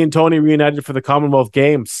Ozzy and Tony reunited for the Commonwealth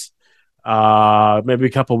Games maybe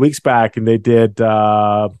a couple of weeks back, and they did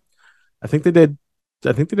I think they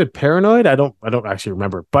did Paranoid. I don't actually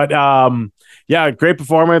remember, but great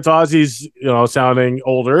performance. Ozzy's sounding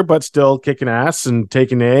older but still kicking ass and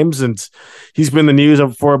taking names, and he's been in the news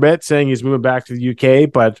for a bit saying he's moving back to the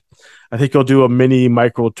UK, but I think he'll do a mini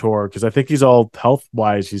micro tour because I think he's all health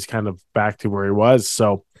wise, he's kind of back to where he was.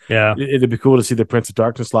 So yeah, it'd be cool to see the Prince of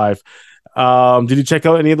Darkness live. Did you check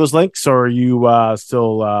out any of those links, or are you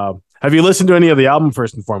still have you listened to any of the album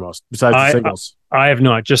first and foremost besides the singles? I have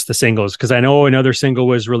not, just the singles, because I know another single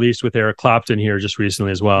was released with Eric Clapton here just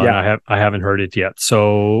recently as well, and I haven't heard it yet.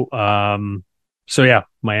 So yeah,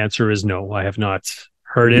 my answer is no. I have not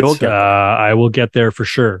heard it. I will get there for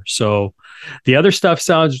sure. So the other stuff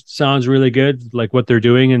sounds really good, like what they're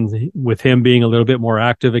doing, and with him being a little bit more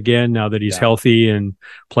active again now that he's healthy and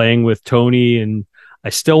playing with Tony. And I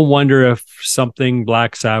still wonder if something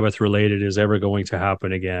Black Sabbath related is ever going to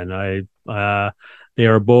happen again. They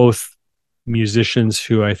are both musicians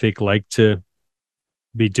who I think like to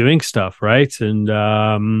be doing stuff, right? And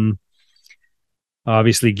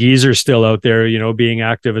obviously Geezer's still out there, being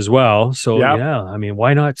active as well. So I mean,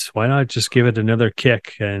 why not just give it another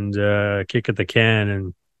kick and kick at the can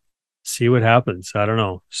and see what happens? I don't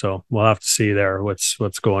know. So we'll have to see there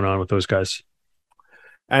what's going on with those guys.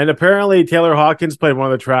 And apparently Taylor Hawkins played one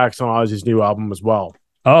of the tracks on Ozzy's new album as well.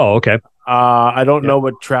 Oh, okay. I don't know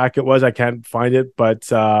what track it was. I can't find it, but it's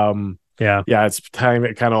tying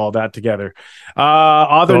it kind of all that together.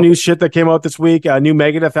 Other new shit that came out this week. A new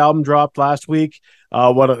Megadeth album dropped last week.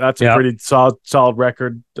 That's a pretty solid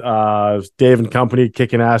record. Dave and Company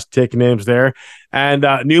kicking ass, taking names there. And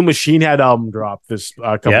new Machine Head album dropped this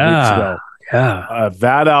couple weeks ago. Yeah,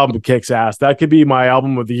 that album kicks ass. That could be my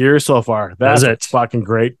album of the year so far. That's a fucking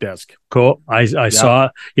great disc. Cool. I saw.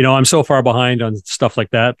 I'm so far behind on stuff like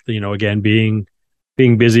that. Again, being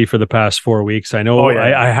being busy for the past 4 weeks. I know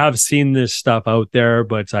I have seen this stuff out there,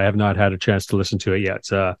 but I have not had a chance to listen to it yet.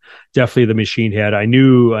 Definitely the Machine Head. I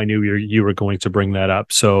knew you were going to bring that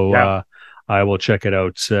up, so I will check it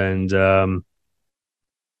out. And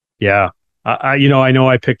I know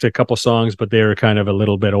I picked a couple songs, but they were kind of a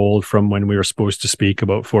little bit old from when we were supposed to speak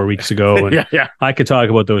about 4 weeks ago. And I could talk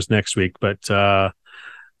about those next week, but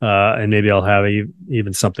and maybe I'll have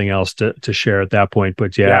even something else to share at that point.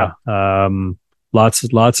 But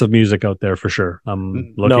lots of music out there for sure.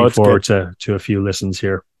 I'm looking forward to a few listens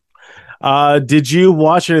here. Did you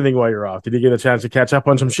watch anything while you're off? Did you get a chance to catch up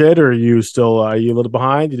on some shit, or are you a little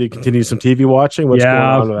behind? Did you continue some TV watching? What's going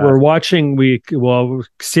on with that? We're watching.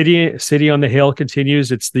 City on the Hill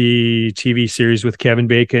continues. It's the TV series with Kevin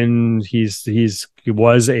Bacon. He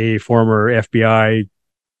was a former FBI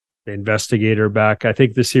investigator back. I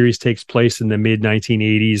think the series takes place in the mid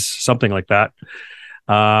 1980s, something like that.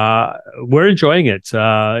 We're enjoying it.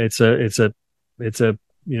 It's a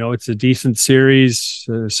decent series.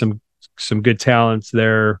 Some good talents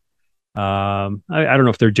there. I don't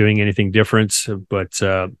know if they're doing anything different, but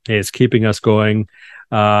it's keeping us going.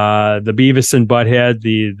 The Beavis and Butthead,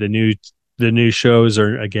 the new shows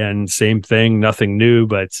are, again, same thing, nothing new,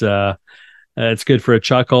 but it's good for a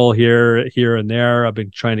chuckle here and there. I've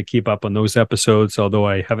been trying to keep up on those episodes, although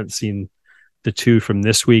I haven't seen the 2 from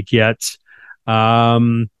this week yet.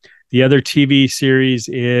 The other TV series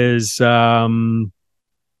is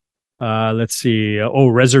let's see.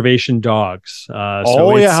 Reservation Dogs.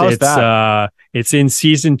 How's that? It's in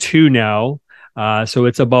season 2 now. So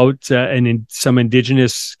it's about some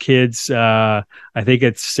indigenous kids. I think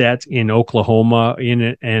it's set in Oklahoma,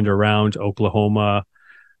 in and around Oklahoma.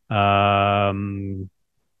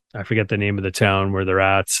 I forget the name of the town where they're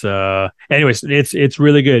at. Anyways, it's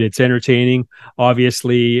really good. It's entertaining.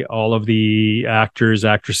 Obviously, all of the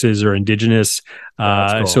actresses are indigenous.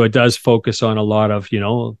 Cool. So it does focus on a lot of,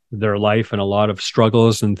 their life and a lot of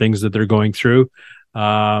struggles and things that they're going through.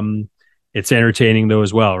 It's entertaining though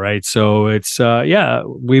as well, right? So it's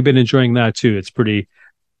we've been enjoying that too. It's pretty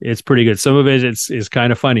good. Some of it is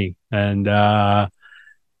kind of funny, and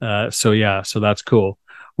so that's cool.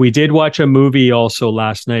 We did watch a movie also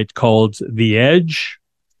last night called The Edge.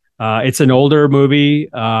 It's an older movie.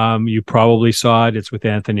 You probably saw it. It's with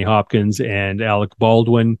Anthony Hopkins and Alec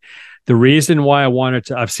Baldwin. The reason why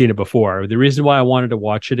I've seen it before. The reason why I wanted to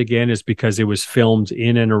watch it again is because it was filmed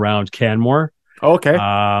in and around Canmore. Okay.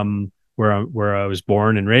 Where I was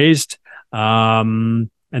born and raised. And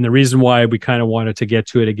the reason why we kind of wanted to get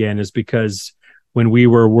to it again is because when we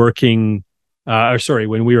were when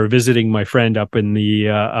we were visiting my friend up in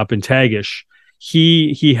Tagish,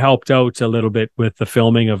 he helped out a little bit with the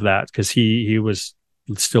filming of that because he was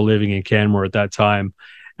still living in Canmore at that time.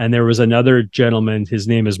 And there was another gentleman, his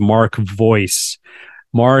name is Mark Voice.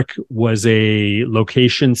 Mark was a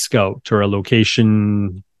location scout or a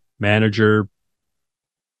location manager.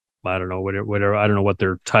 I don't know whatever. I don't know what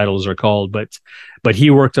their titles are called, but he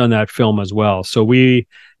worked on that film as well. So we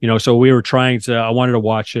were trying to. I wanted to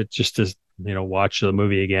watch it just to watch the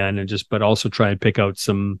movie again but also try and pick out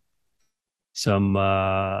some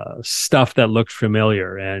stuff that looked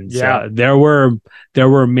familiar. And there were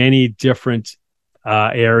many different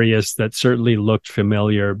areas that certainly looked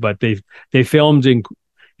familiar, but they filmed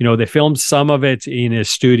some of it in a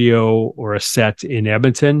studio or a set in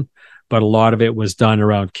Edmonton, but a lot of it was done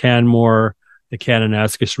around Canmore, the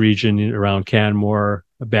Kananaskis region around Canmore,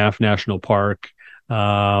 Banff National Park.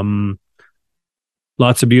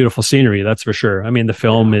 Lots of beautiful scenery, that's for sure. I mean, the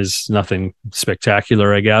film is nothing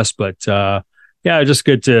spectacular, I guess, but just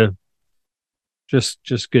good to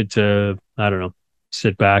I don't know,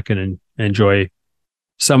 sit back and enjoy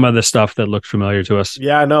some of the stuff that looked familiar to us.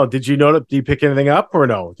 Yeah, no. Did you pick anything up or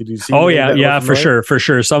no? Did you see? Oh yeah, for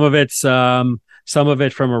sure. Some of it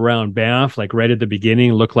from around Banff, like right at the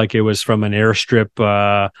beginning, looked like it was from an airstrip.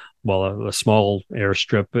 A small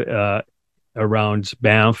airstrip around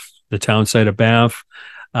Banff, the town site of Banff.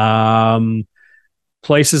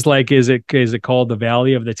 Places like is it called the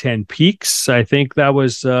Valley of the 10 Peaks? I think that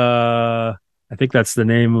was I think that's the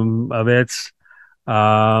name of it.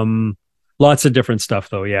 Lots of different stuff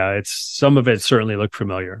though. Yeah, some of it certainly looked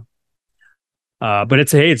familiar. But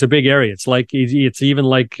it's a big area. It's even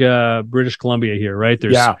like British Columbia here, right?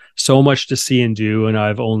 There's so much to see and do, and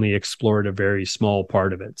I've only explored a very small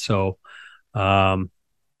part of it. So it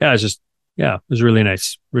was really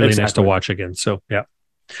nice. Really nice to watch again. So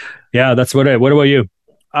that's what about you?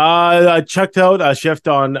 I checked out a show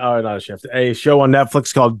on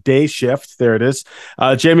Netflix called Day Shift. There it is.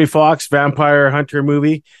 Jamie Foxx vampire hunter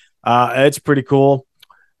movie. It's pretty cool.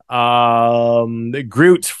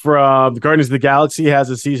 Groot from Guardians of the Galaxy has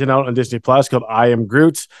a season out on Disney Plus called I Am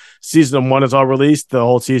Groot. Season 1 is all released. The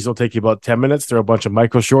whole season will take you about 10 minutes. There are a bunch of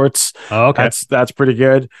micro shorts. Oh, okay. That's pretty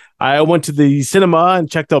good. I went to the cinema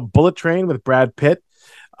and checked out Bullet Train with Brad Pitt.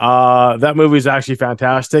 That movie is actually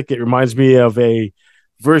fantastic. It reminds me of a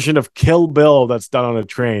version of Kill Bill that's done on a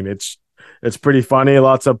train. It's pretty funny.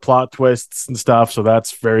 Lots of plot twists and stuff. So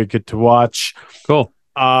that's very good to watch. Cool.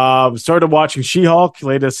 Started watching She-Hulk,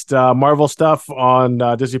 latest Marvel stuff on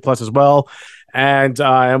Disney Plus as well, and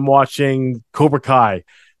I am watching Cobra Kai.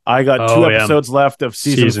 I got 2 episodes left of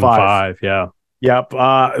season 5. Yeah. Yep.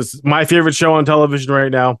 It's my favorite show on television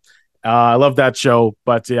right now. I love that show,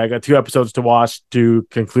 but I got 2 episodes to watch to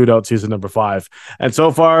conclude out season number 5. And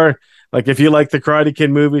so far, like if you like the Karate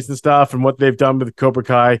Kid movies and stuff and what they've done with Cobra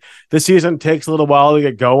Kai, this season takes a little while to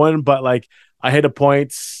get going, but like I hit a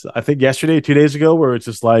point, I think yesterday, 2 days ago, where it's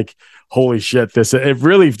just like, holy shit, it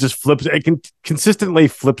really just flips. It consistently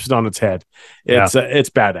flips it on its head.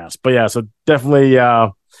 It's badass. But yeah, so definitely,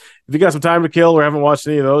 if you got some time to kill or haven't watched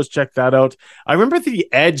any of those, check that out. I remember The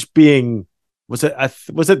Edge being, was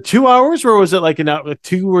it 2 hours or was it like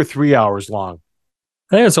 2 or 3 hours long?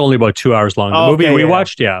 I think it's only about 2 hours long. The movie we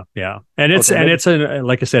watched, yeah. And it's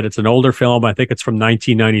like I said, it's an older film. I think it's from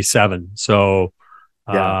 1997. So.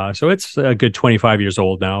 So it's a good 25 years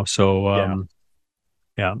old now. So,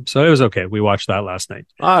 so it was okay. We watched that last night.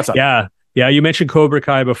 Yeah. You mentioned Cobra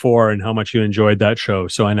Kai before and how much you enjoyed that show.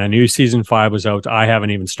 So, and I knew season 5 was out. I haven't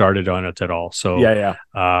even started on it at all. So,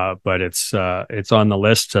 but it's on the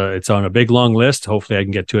list. It's on a big, long list. Hopefully I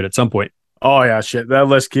can get to it at some point. Oh yeah. Shit. That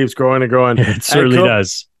list keeps growing and growing. It certainly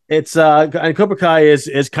does. It's, and Cobra Kai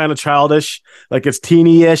is kind of childish. Like it's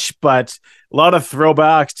teeny-ish, but a lot of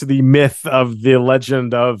throwbacks to the myth of the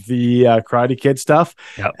legend of the Karate Kid stuff.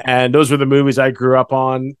 Yep. And those were the movies I grew up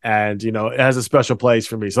on. And, it has a special place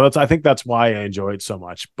for me. So I think that's why I enjoy it so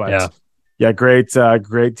much. But great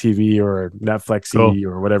TV or Netflix or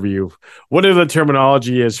whatever the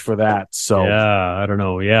terminology is for that. So I don't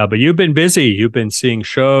know. Yeah. But you've been busy. You've been seeing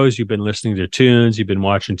shows, you've been listening to tunes, you've been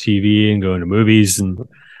watching TV and going to movies and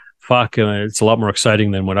it's a lot more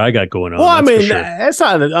exciting than what I got going on. Well, I mean, it's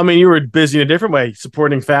not. I mean, you were busy in a different way,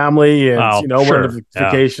 supporting family and on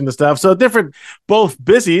vacation and stuff. So both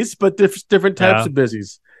busies, but different types of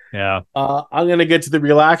busies. Yeah. I'm gonna get to the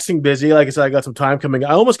relaxing busy. Like I said, I got some time coming.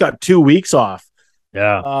 I almost got 2 weeks off.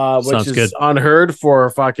 Yeah, which is good. Unheard for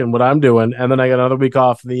fucking what I'm doing, and then I got another week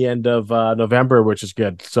off at the end of November, which is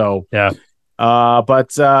good. So yeah.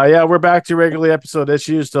 We're back to regularly episode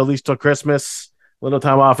issues, at least till Christmas. Little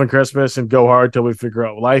time off on Christmas and go hard till we figure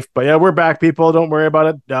out life. But yeah, we're back, people. Don't worry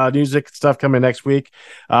about it. Music stuff coming next week.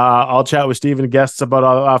 I'll chat with Steve and guests about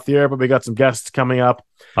off the air, but we got some guests coming up.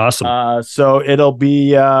 Awesome. So it'll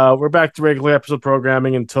be we're back to regular episode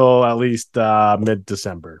programming until at least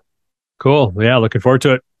mid-December. Cool. Yeah, looking forward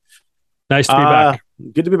to it. Nice to be back.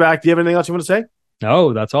 Good to be back. Do you have anything else you want to say?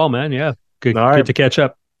 No, that's all, man. Yeah. Good to catch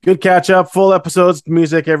up. Good catch up, full episodes,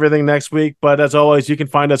 music, everything next week. But as always, you can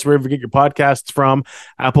find us wherever you get your podcasts from.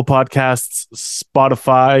 Apple Podcasts,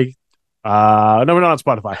 Spotify. No, we're not on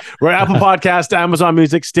Spotify. We're Apple Podcasts, Amazon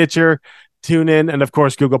Music, Stitcher, TuneIn, and of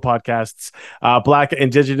course, Google Podcasts. Black,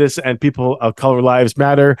 Indigenous, and people of color lives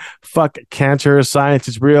matter. Fuck cancer. Science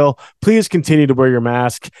is real. Please continue to wear your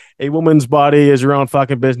mask. A woman's body is your own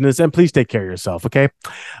fucking business, and please take care of yourself, okay?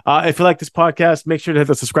 If you like this podcast, make sure to hit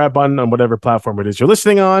the subscribe button on whatever platform it is you're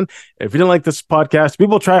listening on. If you didn't like this podcast, we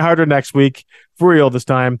will try harder next week. For real this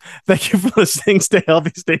time. Thank you for listening. Stay healthy,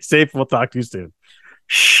 stay safe. We'll talk to you soon.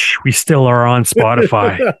 Shh, we still are on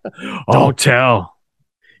Spotify. Don't tell.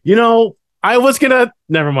 I was gonna.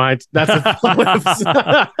 Never mind. That's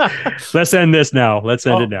Let's end this now. Let's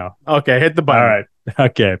end it now. Okay, hit the button. All right.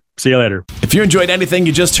 Okay. See you later. If you enjoyed anything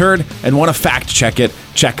you just heard and want to fact check it,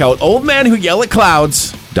 check out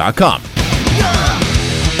oldmenwhoyellatclouds.com.